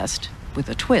Knows Best, with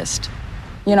a twist.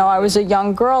 You know, I was a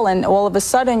young girl, and all of a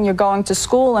sudden you're going to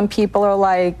school and people are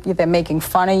like, they're making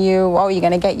fun of you. Oh, you're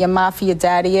going to get your mafia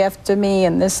daddy after me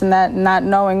and this and that, not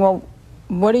knowing, well,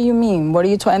 what do you mean? What are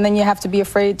you talking? And then you have to be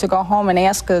afraid to go home and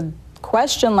ask a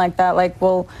question like that, like,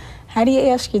 well, how do you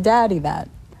ask your daddy that?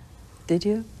 Did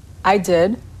you? I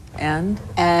did. And?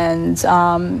 And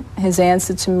his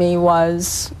answer to me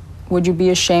was, would you be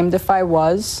ashamed if I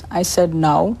was? I said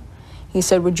no. He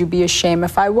said, would you be ashamed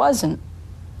if I wasn't?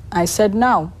 I said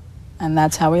no. And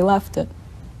that's how he left it.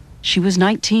 She was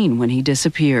 19 when he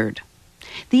disappeared.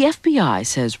 The FBI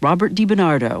says Robert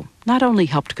DiBernardo not only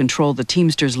helped control the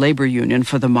Teamsters labor union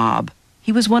for the mob,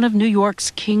 he was one of New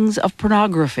York's kings of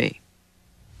pornography.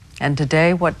 And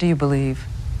today, what do you believe?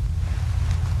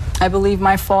 I believe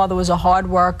my father was a hard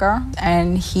worker,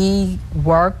 and he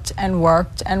worked and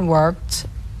worked and worked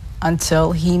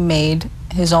until he made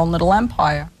his own little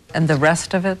empire. And the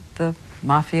rest of it, the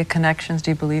mafia connections,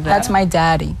 do you believe that? That's my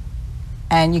daddy,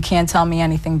 and you can't tell me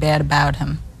anything bad about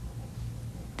him.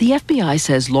 The FBI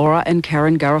says Laura and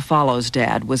Karen Garofalo's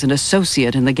dad was an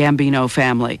associate in the Gambino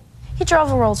family. He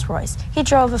drove a Rolls Royce. He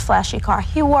drove a flashy car.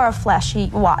 He wore a flashy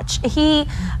watch. He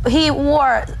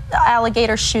wore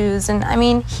alligator shoes. And I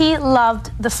mean, he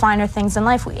loved the finer things in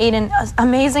life. We ate in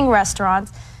amazing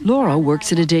restaurants. Laura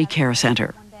works at a daycare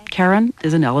center. Karen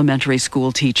is an elementary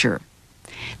school teacher.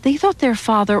 They thought their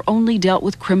father only dealt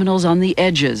with criminals on the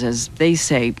edges, as they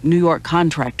say New York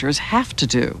contractors have to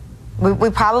do.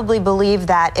 We probably believe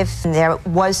that if there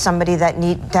was somebody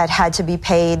that had to be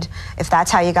paid, if that's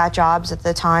how you got jobs at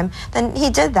the time, then he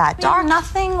did that.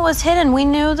 Nothing was hidden. We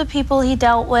knew the people he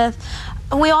dealt with.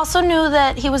 We also knew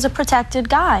that he was a protected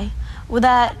guy,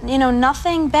 that, you know,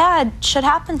 nothing bad should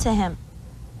happen to him.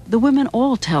 The women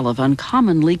all tell of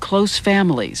uncommonly close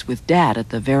families, with Dad at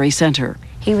the very center.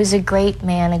 He was a great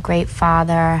man, a great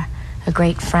father, a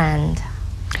great friend.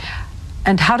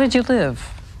 And how did you live?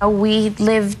 We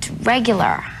lived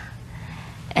regular.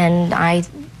 And I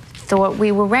thought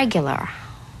we were regular.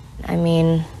 I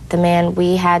mean, the man,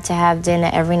 we had to have dinner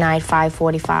every night,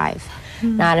 5:45.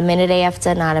 Not a minute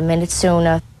after, not a minute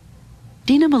sooner.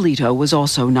 Dina Melito was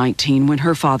also 19 when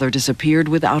her father disappeared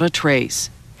without a trace.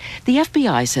 The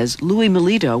FBI says Louis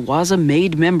Melito was a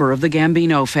made member of the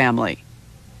Gambino family.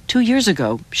 2 years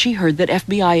ago, she heard that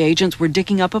FBI agents were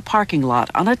digging up a parking lot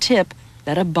on a tip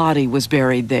that a body was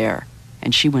buried there,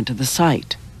 and she went to the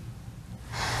site.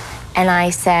 And I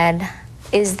said,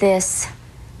 "Is this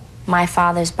my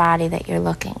father's body that you're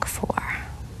looking for?"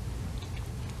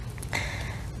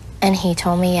 And he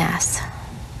told me yes.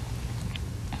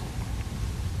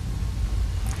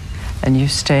 And you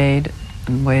stayed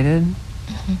and waited?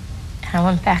 And I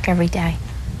went back every day.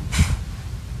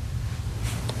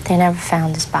 They never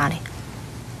found his body.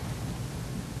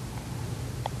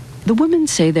 The women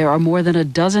say there are more than a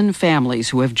dozen families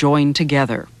who have joined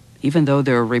together, even though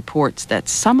there are reports that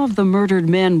some of the murdered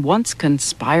men once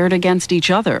conspired against each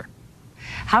other.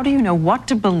 How do you know what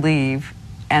to believe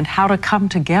and how to come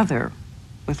together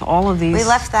with all of these? We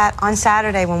left that on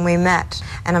Saturday when we met,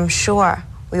 and I'm sure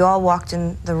we all walked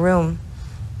in the room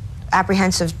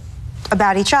apprehensive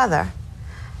about each other.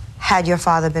 Had your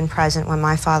father been present when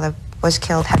my father was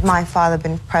killed? Had my father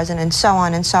been present? And so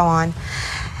on and so on.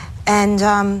 And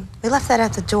we left that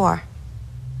at the door.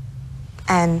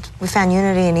 And we found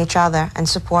unity in each other and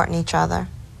support in each other.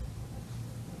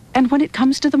 And when it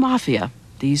comes to the Mafia,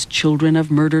 these children of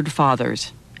murdered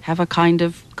fathers have a kind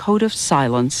of code of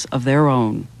silence of their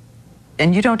own.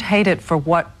 And you don't hate it for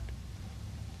what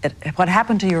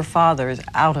happened to your father is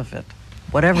out of it,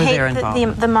 whatever they're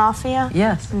involved. The Mafia?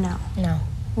 Yes. No. No.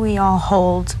 We all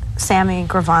hold Sammy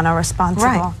Gravano responsible.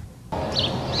 Right.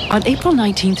 On April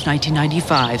 19th,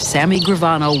 1995, Sammy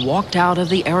Gravano walked out of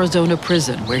the Arizona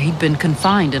prison where he'd been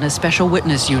confined in a special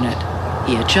witness unit.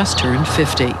 He had just turned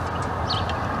 50.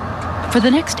 For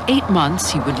the next 8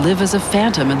 months, he would live as a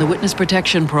phantom in the witness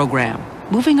protection program,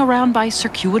 moving around by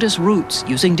circuitous routes,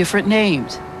 using different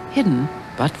names, hidden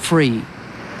but free.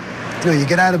 You know, you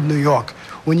get out of New York.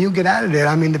 When you get out of there,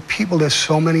 I mean, the people, there's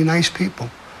so many nice people.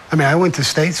 I mean, I went to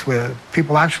states where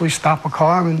people actually stop a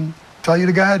car and tell you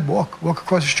to go ahead, walk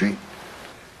across the street.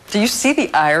 Do you see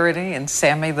the irony in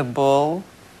Sammy the Bull?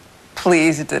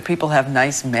 Pleased that people have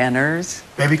nice manners?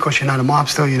 Maybe because you're not a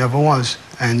mobster, you never was,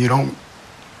 and you don't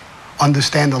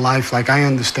understand the life like I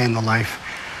understand the life.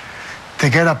 To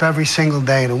get up every single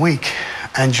day of the week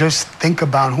and just think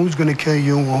about who's going to kill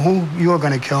you or who you're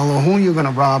going to kill or who you're going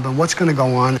to rob and what's going to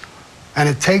go on. And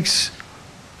it takes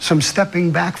some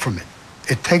stepping back from it.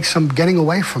 It takes some getting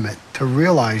away from it to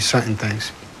realize certain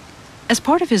things. As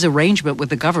part of his arrangement with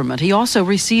the government, he also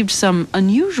received some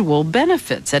unusual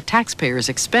benefits at taxpayers'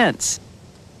 expense.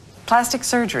 Plastic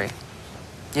surgery.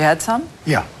 You had some?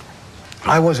 Yeah.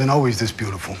 I wasn't always this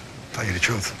beautiful, to tell you the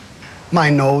truth. My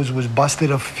nose was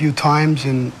busted a few times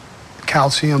and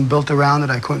calcium built around it.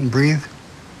 I couldn't breathe.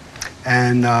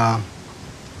 And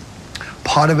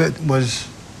part of it was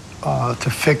to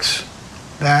fix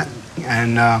that.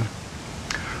 And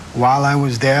while I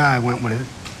was there, I went with a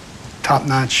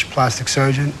top-notch plastic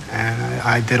surgeon, and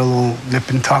I did a little nip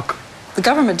and tuck. The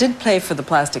government did pay for the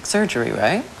plastic surgery,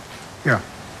 right? Yeah.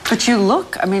 But you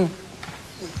look, I mean...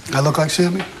 I look like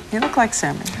Sammy? You look like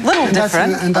Sammy. Little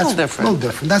different. Little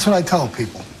different. That's what I tell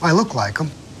people. I look like him.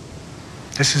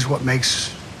 This is what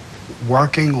makes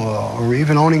working or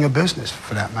even owning a business,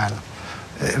 for that matter,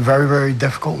 very, very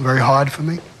difficult, very hard for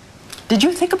me. Did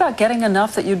you think about getting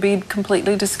enough that you'd be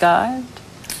completely disguised?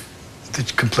 To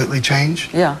completely change?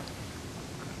 Yeah.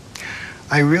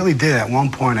 I really did. At one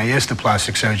point, I asked the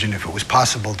plastic surgeon if it was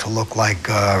possible to look like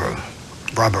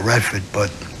Robert Redford, but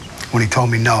when he told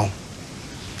me no,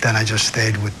 then I just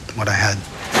stayed with what I had.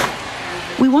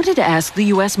 We wanted to ask the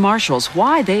U.S. Marshals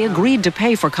why they agreed to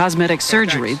pay for cosmetic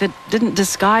surgery that didn't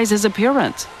disguise his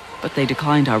appearance, but they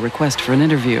declined our request for an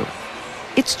interview.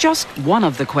 It's just one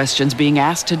of the questions being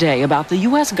asked today about the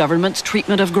U.S. government's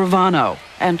treatment of Gravano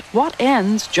and what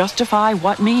ends justify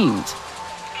what means.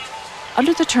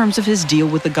 Under the terms of his deal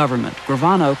with the government,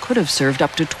 Gravano could have served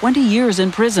up to 20 years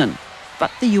in prison.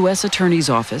 But the U.S. Attorney's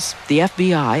Office, the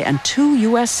FBI, and 2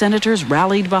 U.S. senators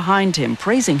rallied behind him,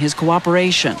 praising his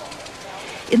cooperation.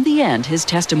 In the end, his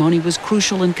testimony was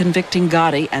crucial in convicting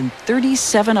Gotti and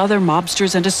 37 other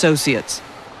mobsters and associates.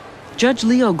 Judge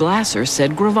Leo Glasser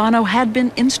said Gravano had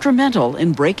been instrumental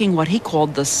in breaking what he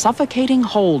called the suffocating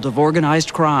hold of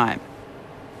organized crime.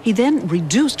 He then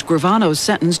reduced Gravano's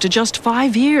sentence to just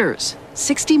 5 years,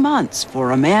 60 months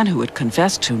for a man who had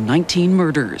confessed to 19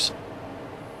 murders.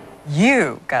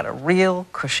 You got a real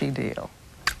cushy deal.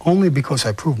 Only because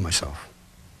I proved myself.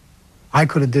 I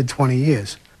could have did 20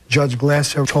 years. Judge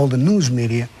Glasser told the news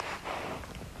media,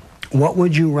 what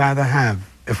would you rather have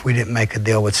if we didn't make a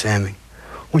deal with Sammy?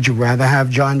 Would you rather have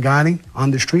John Gotti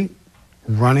on the street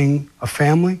running a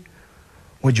family?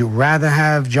 Would you rather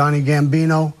have Johnny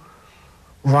Gambino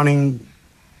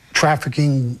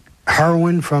trafficking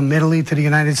heroin from Italy to the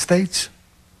United States?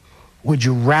 Would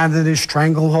you rather this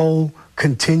stranglehold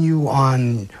continue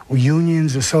on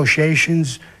unions,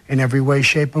 associations in every way,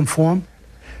 shape, and form?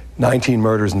 19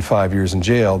 murders and 5 years in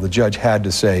jail. The judge had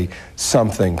to say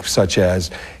something such as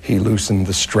he loosened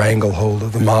the stranglehold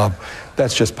of the mob.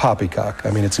 That's just poppycock.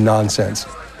 I mean, it's nonsense.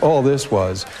 All this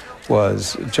was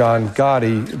John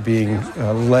Gotti being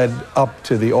led up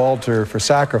to the altar for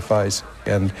sacrifice,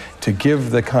 and to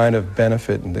give the kind of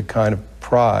benefit and the kind of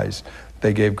prize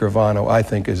they gave Gravano, I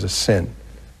think, is a sin.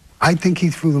 I think he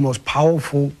threw the most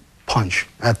powerful punch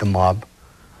at the mob,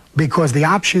 because the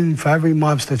option for every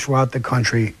mobster throughout the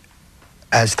country,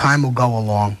 as time will go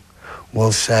along,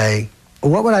 will say,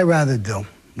 what would I rather do?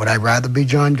 Would I rather be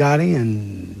John Gotti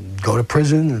and go to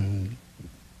prison and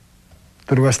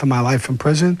do the rest of my life in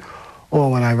prison?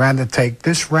 Or would I rather take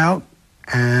this route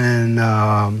and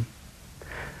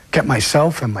get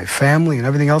myself and my family and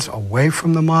everything else away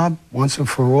from the mob once and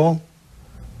for all?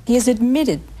 He has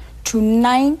admitted to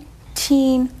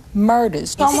 19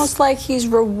 murders. It's almost like he's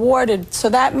rewarded. So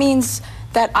that means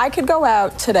that I could go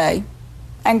out today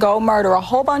and go murder a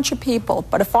whole bunch of people,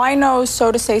 but if I know,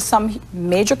 so to say, some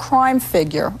major crime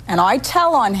figure, and I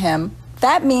tell on him,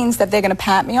 that means that they're going to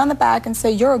pat me on the back and say,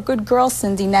 you're a good girl,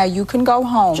 Cindy, now you can go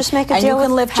home. Just make a and deal you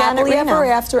can with live happily Janet ever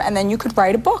Reno. after, and then you could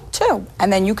write a book, too.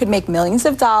 And then you could make millions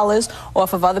of dollars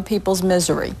off of other people's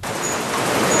misery.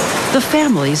 The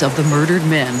families of the murdered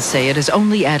men say it has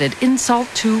only added insult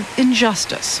to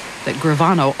injustice, that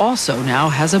Gravano also now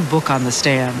has a book on the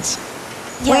stands.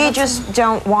 Yeah, we just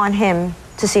don't want him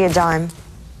to see a dime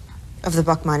of the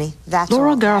book money. That's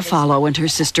Laura all. Garofalo and her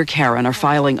sister Karen are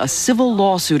filing a civil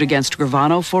lawsuit against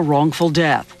Gravano for wrongful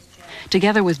death.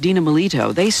 Together with Dina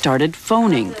Melito, they started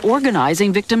phoning,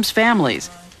 organizing victims' families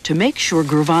to make sure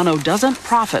Gravano doesn't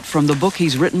profit from the book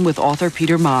he's written with author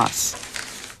Peter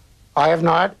Maas. I have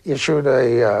not issued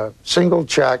a single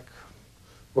check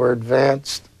or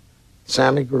advanced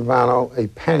Sammy Gravano a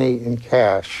penny in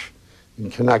cash in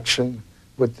connection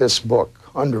with this book,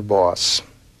 Underboss.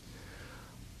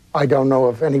 I don't know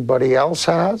if anybody else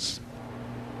has.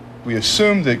 We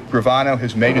assume that Gravano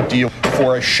has made a deal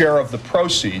for a share of the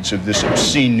proceeds of this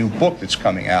obscene new book that's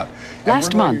coming out.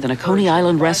 Last month, in a Coney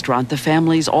Island restaurant, the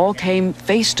families all came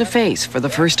face to face for the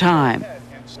first time.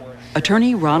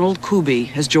 Attorney Ronald Kuby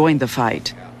has joined the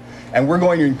fight. And we're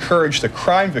going to encourage the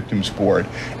Crime Victims Board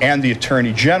and the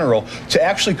Attorney General to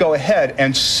actually go ahead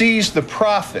and seize the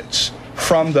profits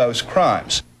from those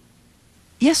crimes.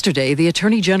 Yesterday, the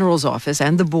Attorney General's office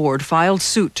and the board filed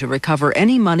suit to recover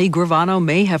any money Gravano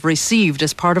may have received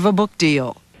as part of a book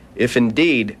deal. If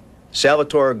indeed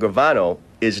Salvatore Gravano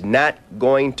is not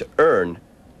going to earn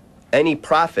any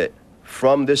profit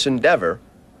from this endeavor,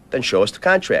 then show us the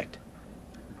contract.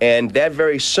 And that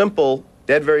very simple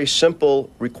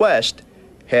request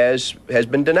has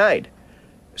been denied.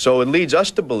 So it leads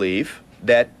us to believe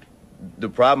that the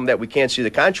problem that we can't see the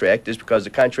contract is because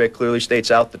the contract clearly states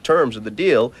out the terms of the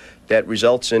deal that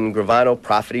results in Gravano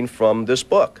profiting from this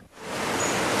book.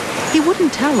 He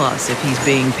wouldn't tell us if he's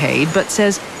being paid, but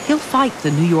says he'll fight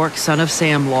the New York Son of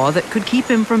Sam law that could keep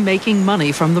him from making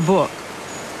money from the book.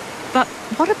 But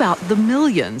what about the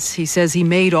millions he says he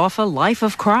made off a life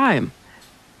of crime?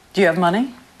 Do you have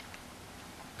money?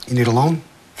 You need a loan?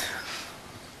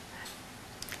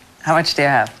 How much do you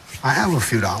have? I have a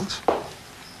few dollars.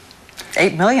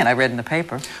 8 million, I read in the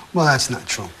paper. Well, that's not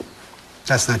true.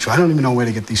 That's not true. I don't even know where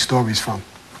to get these stories from.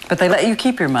 But they let you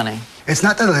keep your money. It's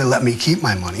not that they let me keep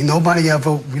my money. Nobody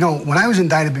ever, you know, when I was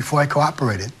indicted before I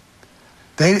cooperated,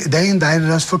 they indicted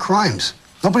us for crimes.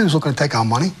 Nobody was looking to take our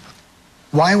money.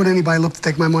 Why would anybody look to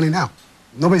take my money now?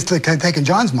 Nobody's taking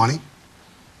John's money.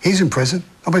 He's in prison.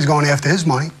 Nobody's going after his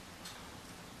money.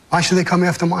 Why should they come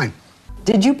after mine?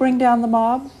 Did you bring down the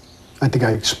mob? I think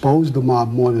I exposed the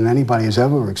mob more than anybody has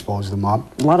ever exposed the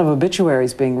mob. A lot of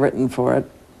obituaries being written for it.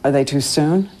 Are they too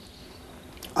soon?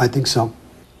 I think so.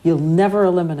 You'll never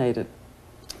eliminate it?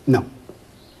 No.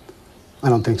 I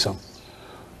don't think so.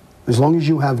 As long as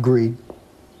you have greed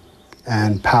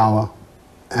and power,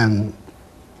 and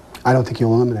I don't think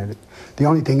you'll eliminate it. The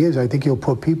only thing is, I think you'll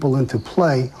put people into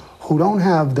play who don't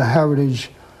have the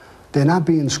heritage. They're not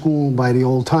being schooled by the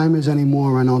old-timers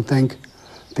anymore, I don't think.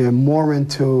 They're more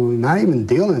into not even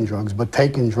dealing drugs, but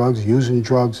taking drugs, using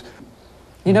drugs.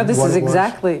 You know, this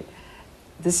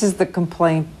is the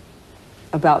complaint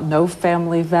about no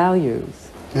family values.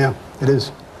 Yeah, it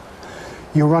is.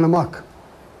 You run amok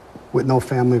with no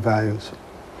family values.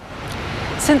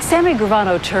 Since Sammy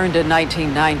Gravano turned in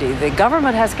 1990, the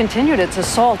government has continued its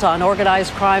assault on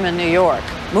organized crime in New York,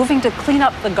 moving to clean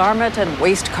up the garment and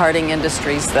waste carting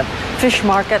industries, the fish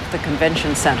market, the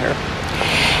convention center.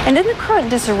 And in the current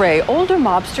disarray, older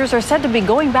mobsters are said to be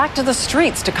going back to the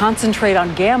streets to concentrate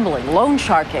on gambling, loan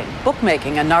sharking,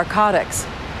 bookmaking, and narcotics,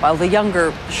 while the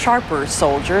younger, sharper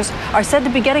soldiers are said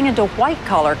to be getting into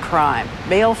white-collar crime,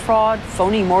 mail fraud,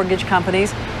 phony mortgage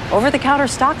companies, over-the-counter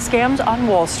stock scams on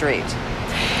Wall Street.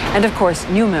 And of course,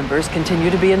 new members continue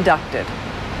to be inducted.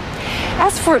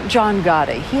 As for John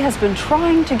Gotti, he has been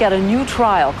trying to get a new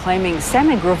trial claiming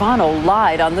Sammy Gravano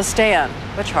lied on the stand,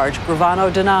 a charge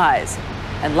Gravano denies.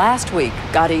 And last week,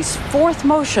 Gotti's fourth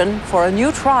motion for a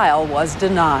new trial was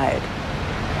denied.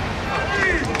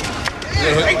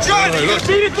 Hey, John, you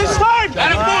beat it this time!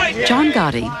 John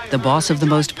Gotti, the boss of the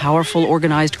most powerful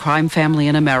organized crime family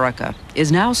in America,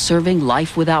 is now serving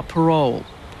life without parole.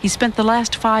 He spent the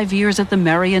last 5 years at the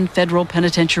Marion Federal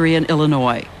Penitentiary in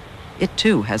Illinois. It,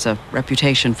 too, has a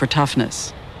reputation for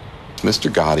toughness.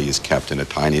 Mr. Gotti is kept in a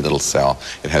tiny little cell.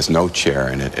 It has no chair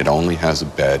in it. It only has a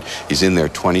bed. He's in there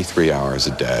 23 hours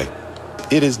a day.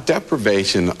 It is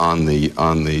deprivation on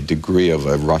the degree of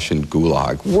a Russian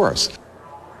gulag. Worse.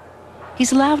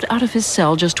 He's allowed out of his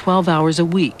cell just 12 hours a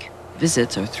week.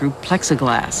 Visits are through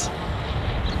plexiglass.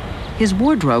 His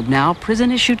wardrobe now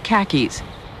prison-issued khakis.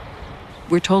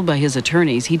 We're told by his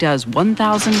attorneys he does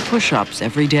 1,000 push-ups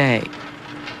every day.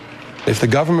 If the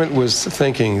government was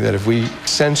thinking that if we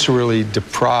censorily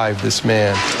deprive this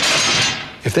man,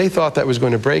 if they thought that was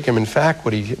going to break him, in fact,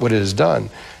 what it has done,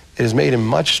 it has made him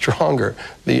much stronger.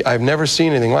 I've never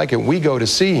seen anything like it. We go to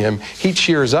see him, he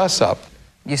cheers us up.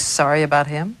 You sorry about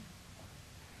him?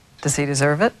 Does he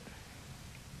deserve it?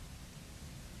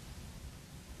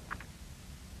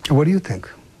 What do you think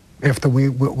after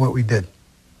what we did?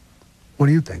 What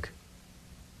do you think?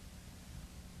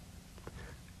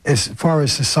 As far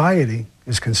as society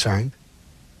is concerned,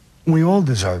 we all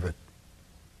deserve it.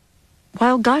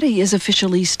 While Gotti is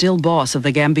officially still boss of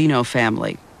the Gambino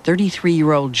family,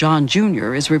 33-year-old John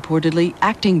Jr. is reportedly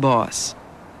acting boss.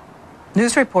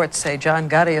 News reports say John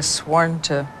Gotti is sworn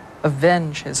to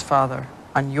avenge his father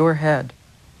on your head,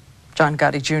 John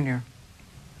Gotti Jr.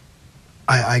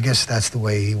 I guess that's the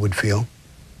way he would feel.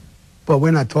 But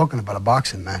we're not talking about a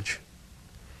boxing match.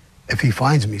 If he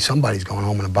finds me, somebody's going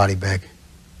home in a body bag.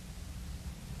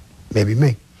 Maybe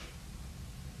me.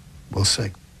 We'll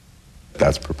see.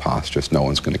 That's preposterous. No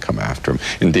one's going to come after him.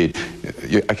 Indeed,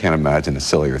 I can't imagine a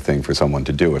sillier thing for someone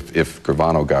to do. If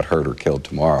Gravano got hurt or killed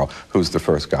tomorrow, who's the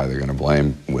first guy they're going to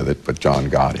blame with it but John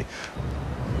Gotti?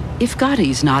 If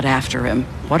Gotti's not after him,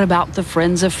 what about the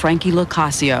friends of Frankie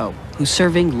Locascio, who's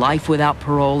serving life without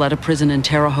parole at a prison in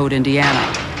Terre Haute,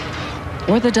 Indiana?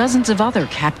 Or the dozens of other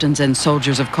captains and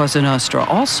soldiers of Cosa Nostra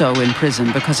also in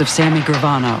prison because of Sammy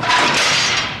Gravano?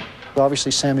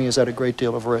 Obviously, Sammy is at a great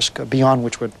deal of risk, beyond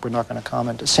which we're not going to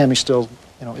comment. Sammy still,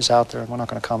 is out there, and we're not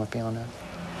going to comment beyond that.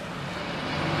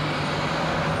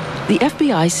 The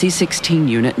FBI C-16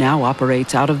 unit now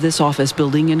operates out of this office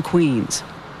building in Queens.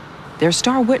 Their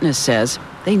star witness says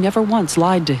they never once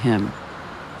lied to him.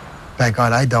 Thank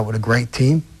God I dealt with a great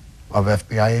team of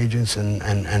FBI agents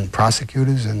and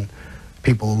prosecutors and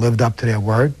people who lived up to their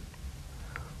word.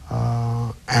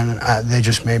 And they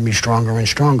just made me stronger and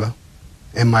stronger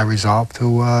in my resolve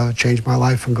to change my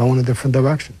life and go in a different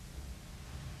direction.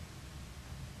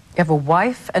 You have a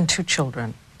wife and 2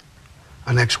 children.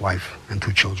 An ex-wife and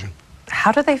 2 children.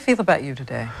 How do they feel about you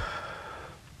today?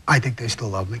 I think they still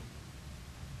love me.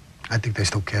 I think they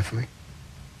still care for me.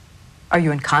 Are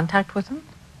you in contact with them?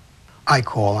 I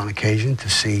call on occasion to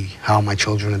see how my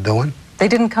children are doing. They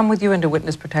didn't come with you into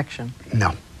witness protection?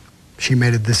 No. She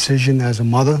made a decision as a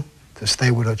mother to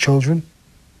stay with her children.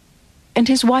 And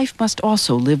his wife must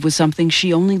also live with something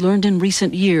she only learned in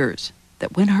recent years,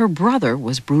 that when her brother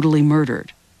was brutally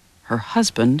murdered, her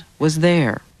husband was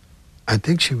there. I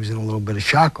think she was in a little bit of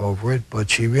shock over it, but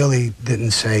she really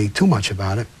didn't say too much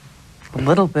about it. A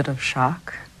little bit of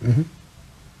shock? Mm-hmm.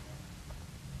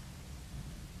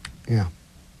 Yeah.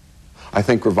 I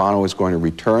think Gravano is going to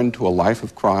return to a life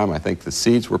of crime. I think the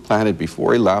seeds were planted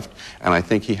before he left, and I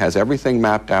think he has everything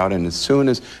mapped out, and as soon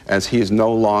as he is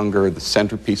no longer the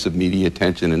centerpiece of media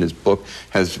attention and his book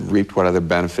has reaped what other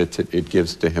benefits it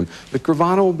gives to him, that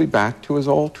Gravano will be back to his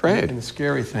old trade. And the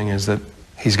scary thing is that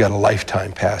he's got a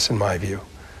lifetime pass, in my view.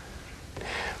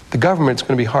 The government's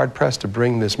going to be hard-pressed to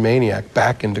bring this maniac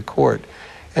back into court,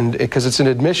 and because it's an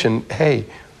admission, hey,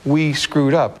 we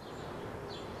screwed up.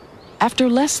 After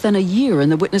less than a year in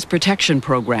the witness protection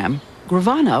program,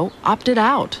 Gravano opted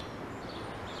out.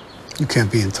 You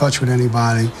can't be in touch with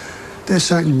anybody. There's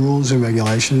certain rules and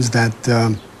regulations that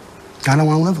I don't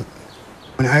want to live with.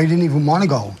 And I didn't even want to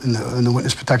go in the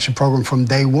witness protection program from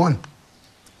day one.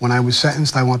 When I was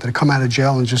sentenced, I wanted to come out of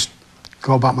jail and just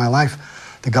go about my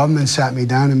life. The government sat me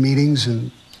down in meetings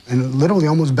and literally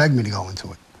almost begged me to go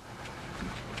into it.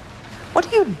 What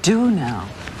do you do now?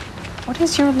 What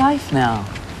is your life now?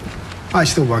 I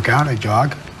still work out, I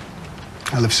jog,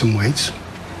 I lift some weights.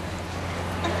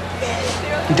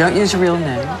 You don't use your real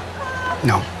name?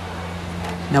 No.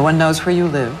 No one knows where you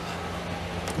live?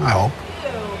 I hope.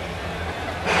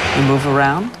 You move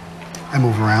around? I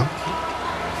move around.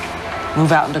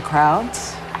 Move out into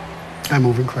crowds? I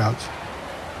move in crowds.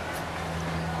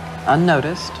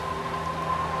 Unnoticed?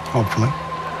 Hopefully.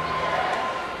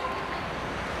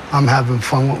 I'm having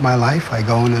fun with my life. I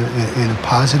go in a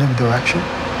positive direction.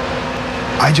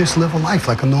 I just live a life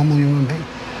like a normal human being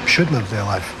should live their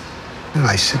life. And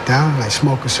I sit down and I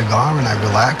smoke a cigar and I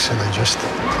relax and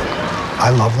I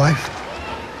love life.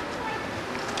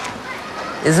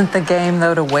 Isn't the game,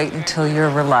 though, to wait until you're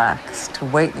relaxed, to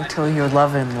wait until you're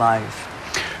loving life?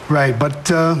 Right,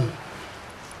 but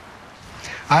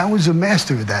I was a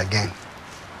master of that game.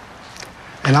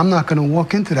 And I'm not going to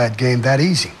walk into that game that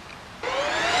easy.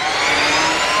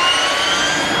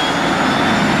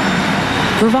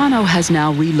 Gravano has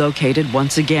now relocated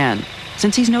once again.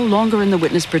 Since he's no longer in the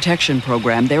witness protection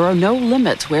program, there are no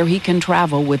limits where he can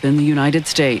travel within the United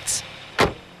States.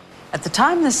 At the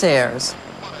time this airs,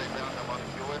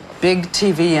 big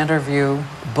TV interview,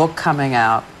 book coming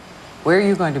out, where are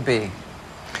you going to be?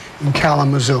 In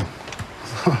Kalamazoo.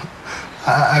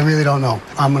 I really don't know.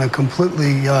 I'm going to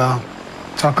completely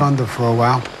tuck under for a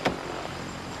while.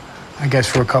 I guess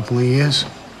for a couple of years.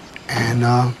 And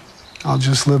I'll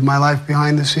just live my life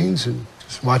behind the scenes and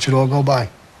just watch it all go by.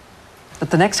 But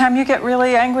the next time you get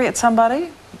really angry at somebody,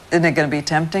 isn't it going to be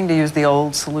tempting to use the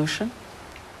old solution?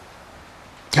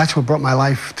 That's what brought my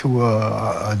life to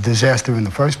a disaster in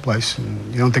the first place.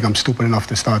 And you don't think I'm stupid enough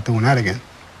to start doing that again?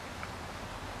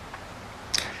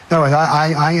 No,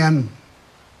 I am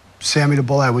Sammy the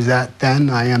Bull. I was that then.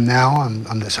 I am now.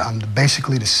 I'm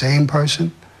basically the same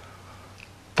person,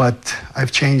 but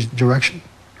I've changed direction.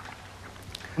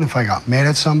 And if I got mad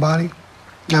at somebody,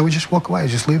 I would just walk away. I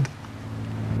just leave them.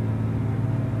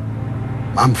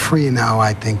 I'm freer now,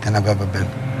 I think, than I've ever been.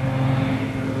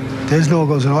 There's no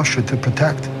goes in Austria to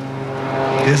protect.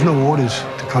 There's no orders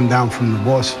to come down from the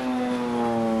boss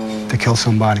to kill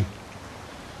somebody.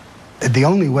 The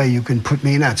only way you can put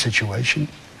me in that situation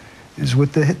is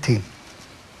with the hit team.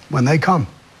 When they come,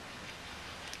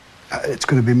 it's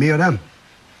going to be me or them.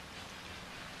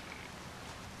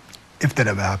 If that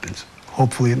ever happens.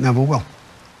 Hopefully it never will.